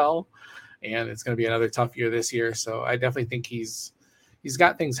as they fell. And it's going to be another tough year this year. So I definitely think he's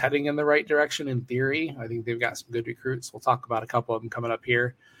got things heading in the right direction in theory. I think they've got some good recruits. We'll talk about a couple of them coming up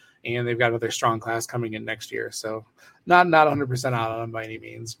here. And they've got another strong class coming in next year. So not 100% out on him by any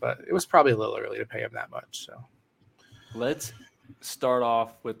means, but it was probably a little early to pay him that much. So let's start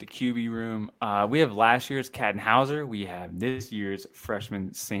off with the QB room. We have last year's Kattenhauser. We have this year's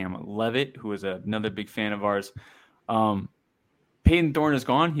freshman Sam Levitt, who is another big fan of ours. Peyton Thorne is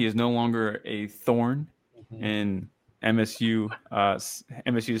gone. He is no longer a thorn in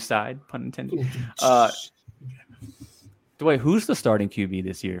MSU's side, pun intended. Dwight, who's the starting QB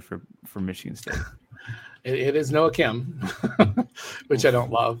this year for Michigan State? It is Noah Kim, which I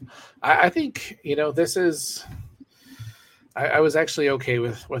don't love. I think, this is – I was actually okay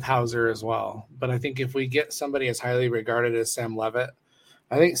with Hauser as well. But I think if we get somebody as highly regarded as Sam Levitt,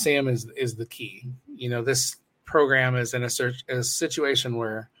 I think Sam is the key. This program is in a situation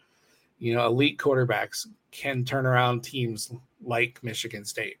where, elite quarterbacks can turn around teams like Michigan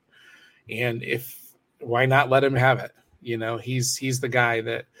State. And why not let him have it? He's the guy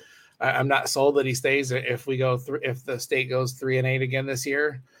that I'm not sold that he stays. If we go through, if the state goes 3-8 again this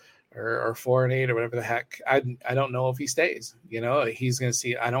year, or 4-8 or whatever the heck, I don't know if he stays. He's going to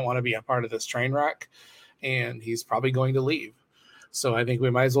see, I don't want to be a part of this train wreck, and he's probably going to leave. So I think we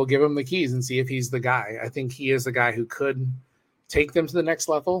might as well give him the keys and see if he's the guy. I think he is the guy who could take them to the next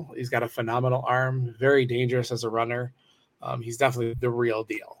level. He's got a phenomenal arm, very dangerous as a runner. He's definitely the real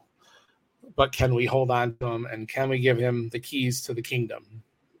deal. But can we hold on to him, and can we give him the keys to the kingdom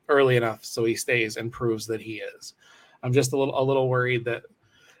early enough so he stays and proves that he is? I'm just a little worried that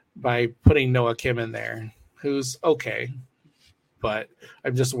by putting Noah Kim in there, who's okay, but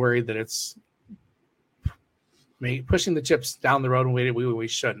I'm just worried that it's pushing the chips down the road and we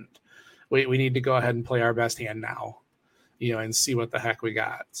shouldn't. We need to go ahead and play our best hand now, and see what the heck we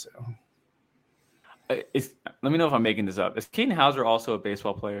got. So, let me know if I'm making this up. Is Caden Hauser also a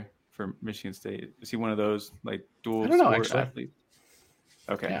baseball player for Michigan State? Is he one of those like dual sport athletes?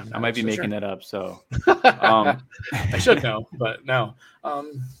 Okay, yeah, I might be making that up. So I should know, but no.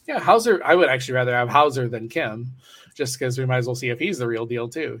 Hauser. I would actually rather have Hauser than Kim, just because we might as well see if he's the real deal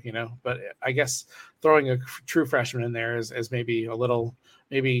too. But I guess throwing a true freshman in there is maybe a little.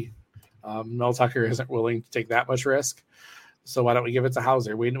 Maybe Mel Tucker isn't willing to take that much risk. So why don't we give it to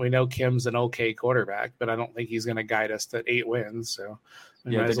Hauser? We know Kim's an okay quarterback, but I don't think he's going to guide us to 8 wins. So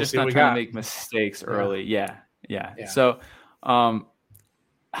they're just not trying to make mistakes early. Yeah. So I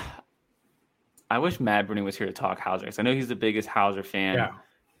wish Matt Bruni was here to talk Hauser, because I know he's the biggest Hauser fan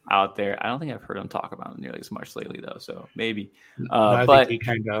out there. I don't think I've heard him talk about him nearly as much lately, though. So maybe. I think he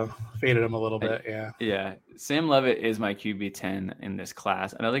kind of faded him a little bit. Yeah. Sam Levitt is my QB 10 in this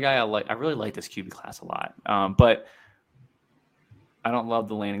class. Another guy I really like this QB class a lot. But I don't love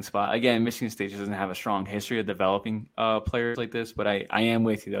the landing spot. Again, Michigan State just doesn't have a strong history of developing players like this. But I am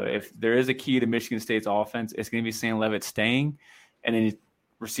with you, though. If there is a key to Michigan State's offense, it's going to be Sam Levitt staying, and then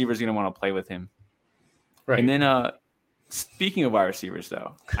receivers going to want to play with him. Right. And then speaking of wide receivers,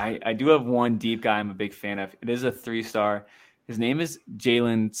 though, I do have one deep guy I'm a big fan of. It is a 3-star. His name is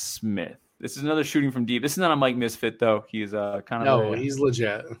Jalen Smith. This is another shooting from deep. This is not a Mike Misfit, though. He's kind of no, he's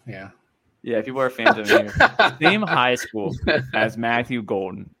legit. Yeah, people are fans of him here. Same high school as Matthew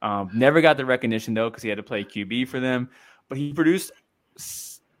Golden. Never got the recognition, though, because he had to play QB for them. But he produced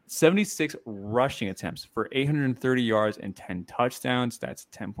 76 rushing attempts for 830 yards and 10 touchdowns. That's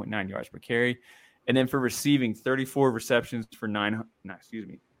 10.9 yards per carry. And then for receiving, 34 receptions for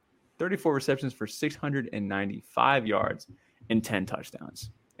 695 yards and 10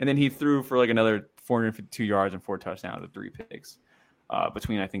 touchdowns. And then he threw for like another 452 yards and 4 touchdowns with 3 picks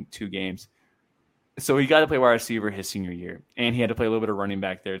between, I think, 2 games. So he got to play wide receiver his senior year, and he had to play a little bit of running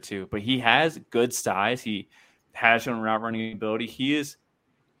back there too. But he has good size. He has shown route running ability. He's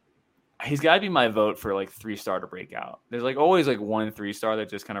got to be my vote for like 3-star to break out. There's like always like 1 3-star that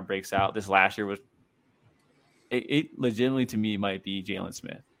just kind of breaks out. This last year was it legitimately to me might be Jalen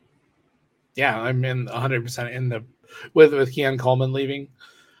Smith. Yeah, I'm in 100% in the with Keon Coleman leaving.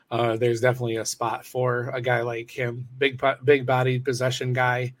 There's definitely a spot for a guy like him, big body possession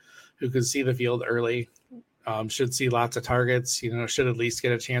guy who could see the field early, should see lots of targets. Should at least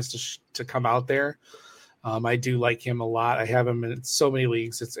get a chance to come out there. I do like him a lot. I have him in so many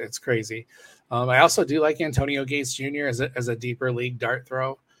leagues. It's crazy. I also do like Antonio Gates Jr. as a deeper league dart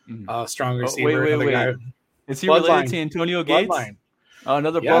throw, strong receiver. Wait. Is he related to Antonio Gates? Bloodline. Oh,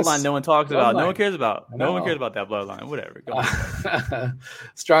 another bloodline no one talks about. No one cares about. No one cares about that bloodline. Whatever. Go on.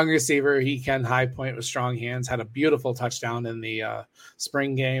 Strong receiver. He can high point with strong hands. Had a beautiful touchdown in the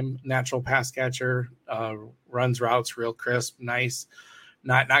spring game. Natural pass catcher. Runs routes real crisp. Nice.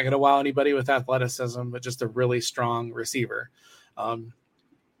 Not going to wow anybody with athleticism, but just a really strong receiver.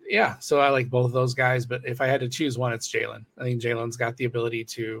 So I like both of those guys. But if I had to choose one, it's Jalen. I think Jalen's got the ability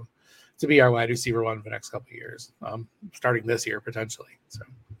to be our wide receiver one for the next couple of years, starting this year potentially. So,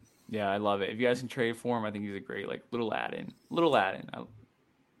 yeah, I love it. If you guys can trade for him, I think he's a great little add-in.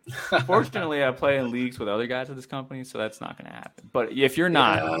 Fortunately, I play in leagues with other guys at this company, so that's not going to happen. But if you're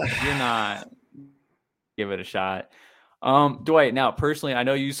not, give it a shot. Dwight, now personally, I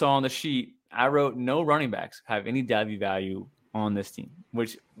know you saw on the sheet, I wrote no running backs have any Devy value on this team,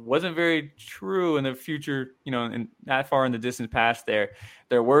 which wasn't very true in the future, and that far in the distant past there.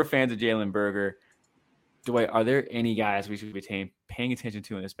 There were fans of Jalen Berger. Dwight, are there any guys we should be paying attention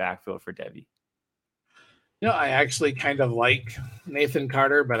to in this backfield for Devy? I actually kind of like Nathan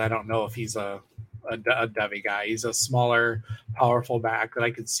Carter, but I don't know if he's a Devy guy. He's a smaller, powerful back that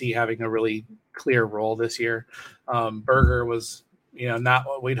I could see having a really clear role this year. Berger was, not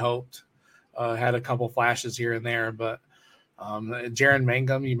what we'd hoped. Had a couple flashes here and there, but Jaron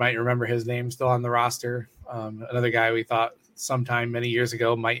Mangum, you might remember his name still on the roster. Another guy we thought sometime many years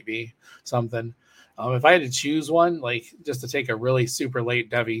ago might be something. If I had to choose one, like just to take a really super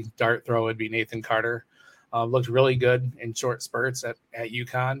late Devy dart throw, would be Nathan Carter. Looked really good in short spurts at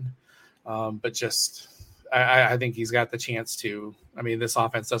UConn. But just, I think he's got the chance to. I mean, this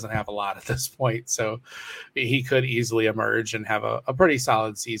offense doesn't have a lot at this point, so he could easily emerge and have a pretty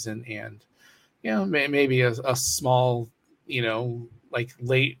solid season. And maybe a small, like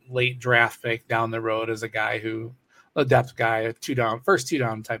late draft pick down the road as a guy a depth guy, a first two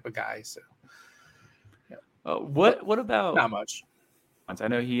down type of guy. So, what about not much? I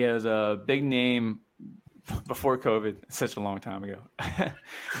know he has a big name. Before COVID, such a long time ago.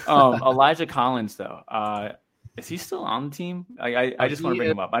 Elijah Collins, though, is he still on the team? I just want to bring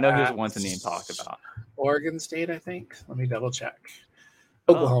him up. I know he was once a name talked about. Oregon State, I think. Let me double check.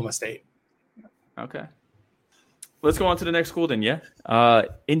 Oklahoma State. Okay. Let's go on to the next school then, yeah?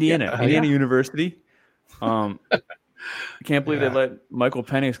 Indiana University. I can't believe they let Michael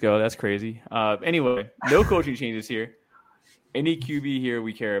Penix go. That's crazy. Anyway, no coaching changes here. Any QB here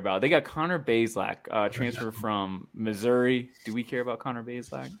we care about? They got Connor Bazelak, transfer from Missouri. Do we care about Connor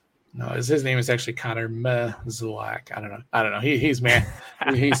Bazelak? No, his name is actually Connor Bazelak. I don't know. He's man.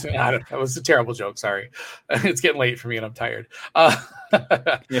 That was a terrible joke. Sorry. It's getting late for me and I'm tired.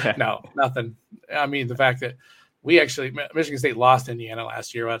 No, nothing. I mean, the fact that Michigan State lost Indiana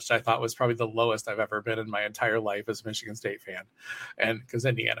last year, which I thought was probably the lowest I've ever been in my entire life as a Michigan State fan. And because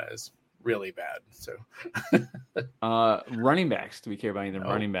Indiana is really bad. So running backs. Do we care about any of the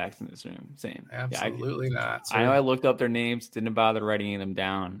running backs in this room? Same. Absolutely not. Sir. I know I looked up their names, didn't bother writing them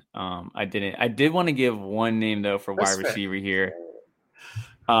down. I didn't. I did want to give one name though for wide receiver here.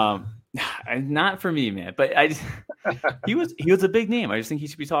 Not for me, man. But he was a big name. I just think he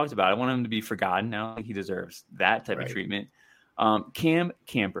should be talked about. I want him to be forgotten. I don't think he deserves that type of treatment. Cam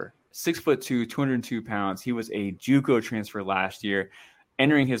Camper, 6'2", 202 pounds. He was a JUCO transfer last year.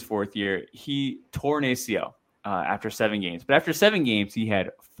 Entering his fourth year, he tore an ACL after 7 games. But after 7 games, he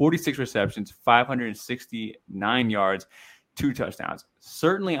had 46 receptions, 569 yards, 2 touchdowns.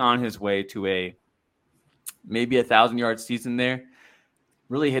 Certainly on his way to maybe 1,000-yard season there.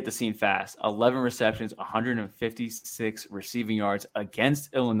 Really hit the scene fast. 11 receptions, 156 receiving yards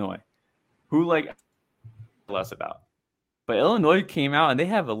against Illinois. Who less about. But Illinois came out and they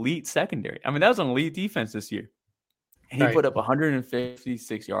have elite secondary. I mean, that was an elite defense this year. And he put up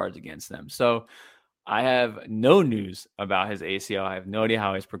 156 yards against them. So I have no news about his ACL. I have no idea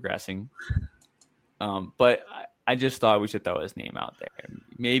how he's progressing. But I just thought we should throw his name out there.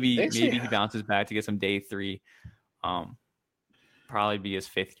 Maybe he bounces back to get some day 3. Probably be his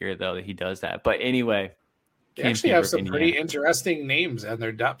 5th year, though, that he does that. But anyway. They actually have some pretty interesting names on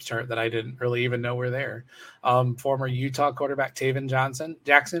their depth chart that I didn't really even know were there. Former Utah quarterback Taven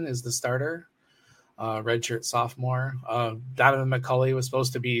Jackson is the starter. Redshirt sophomore. Donovan McCulley was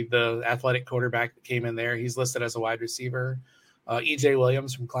supposed to be the athletic quarterback that came in there. He's listed as a wide receiver. EJ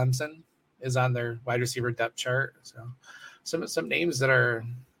Williams from Clemson is on their wide receiver depth chart. So some names that are,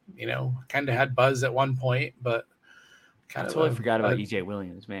 kind of had buzz at one point, but I totally forgot about EJ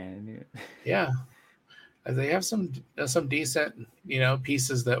Williams, man. Yeah. They have some decent,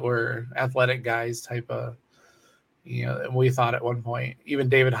 pieces that were athletic guys type of, we thought at one point. Even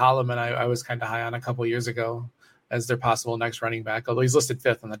David Holloman, I was kind of high on a couple years ago as their possible next running back, although he's listed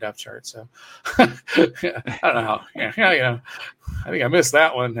 5th on the depth chart. So I don't know how. I think I missed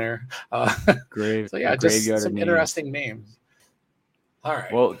that one there. Great. So just some interesting names. All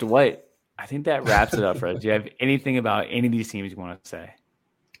right. Well, Dwight, I think that wraps it up for us. Do you have anything about any of these teams you want to say?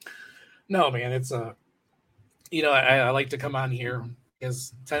 No, man. It's I like to come on here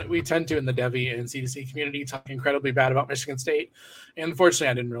because we tend to in the Devy and CDC community talk incredibly bad about Michigan State. And unfortunately,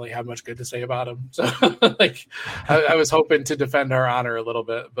 I didn't really have much good to say about them. So I was hoping to defend our honor a little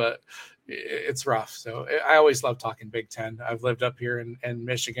bit, but it's rough. So I always love talking Big Ten. I've lived up here in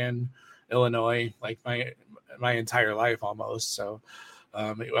Michigan, Illinois, like my entire life almost. So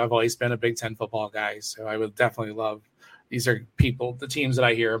I've always been a Big Ten football guy. So I would definitely love, these are the teams that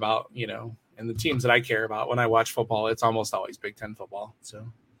I hear about, And the teams that I care about when I watch football, it's almost always Big Ten football.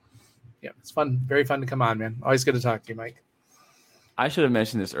 So, yeah, it's fun. Very fun to come on, man. Always good to talk to you, Mike. I should have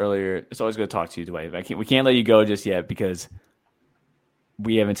mentioned this earlier. It's always good to talk to you, Dwight. We can't let you go just yet because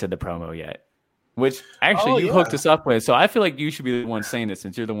we haven't said the promo yet, which actually you hooked us up with. So I feel like you should be the one saying this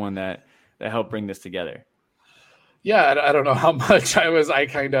since you're the one that helped bring this together. Yeah, I don't know how much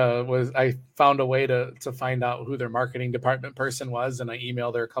I found a way to find out who their marketing department person was. And I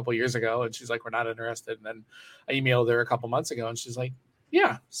emailed her a couple years ago and she's like, we're not interested. And then I emailed her a couple months ago and she's like,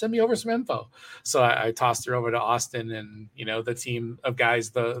 yeah, send me over some info. So I tossed her over to Austin and, the team of guys,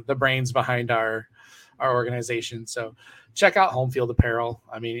 the brains behind our organization. So check out Home Field Apparel.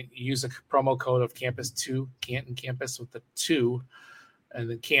 I mean, use a promo code of Campus2, Canton Campus with the 2, and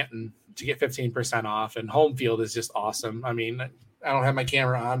then Canton to get 15% off. And Home Field is just awesome. I mean, I don't have my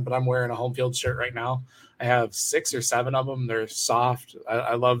camera on, but I'm wearing a Home Field shirt right now. I have 6 or 7 of them. They're soft.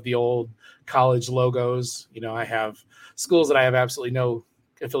 I love the old college logos. I have schools that I have absolutely no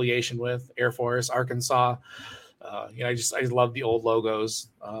affiliation with, Air Force, Arkansas. I love the old logos.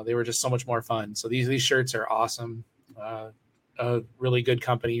 They were just so much more fun. So these shirts are awesome. A really good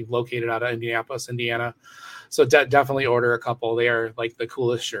company located out of Indianapolis, Indiana. So definitely order a couple. They are like the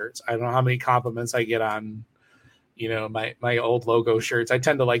coolest shirts. I don't know how many compliments I get on, my old logo shirts. I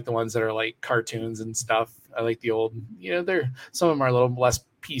tend to like the ones that are like cartoons and stuff. I like the old, some of them are a little less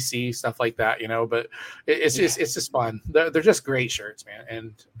PC stuff like that, but it's just fun. They're just great shirts, man.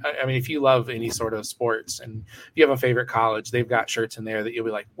 And I mean, if you love any sort of sports and if you have a favorite college, they've got shirts in there that you'll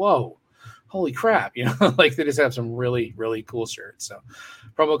be like, whoa, holy crap. Like they just have some really, really cool shirts. So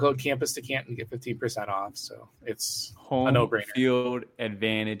promo code Campus to Canton, get 15% off. So it's a no-brainer. Field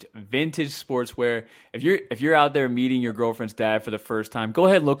advantage, vintage sportswear. If you're out there meeting your girlfriend's dad for the first time, go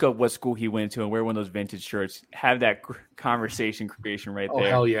ahead and look up what school he went to and wear one of those vintage shirts. Have that conversation creation right there. Oh,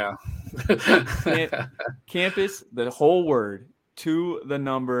 hell yeah. Campus, the whole word, to the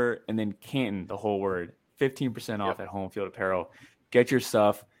number, and then Canton, the whole word. 15% off at Home Field Apparel. Get your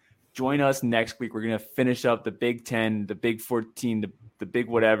stuff. Join us next week. We're going to finish up the Big 10, the Big 14, the big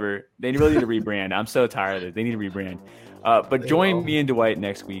whatever. They really need to rebrand. I'm so tired of it. They need to rebrand. But join me and Dwight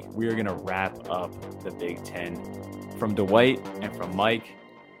next week. We are going to wrap up the Big 10. From Dwight and from Mike,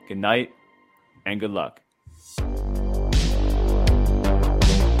 good night and good luck.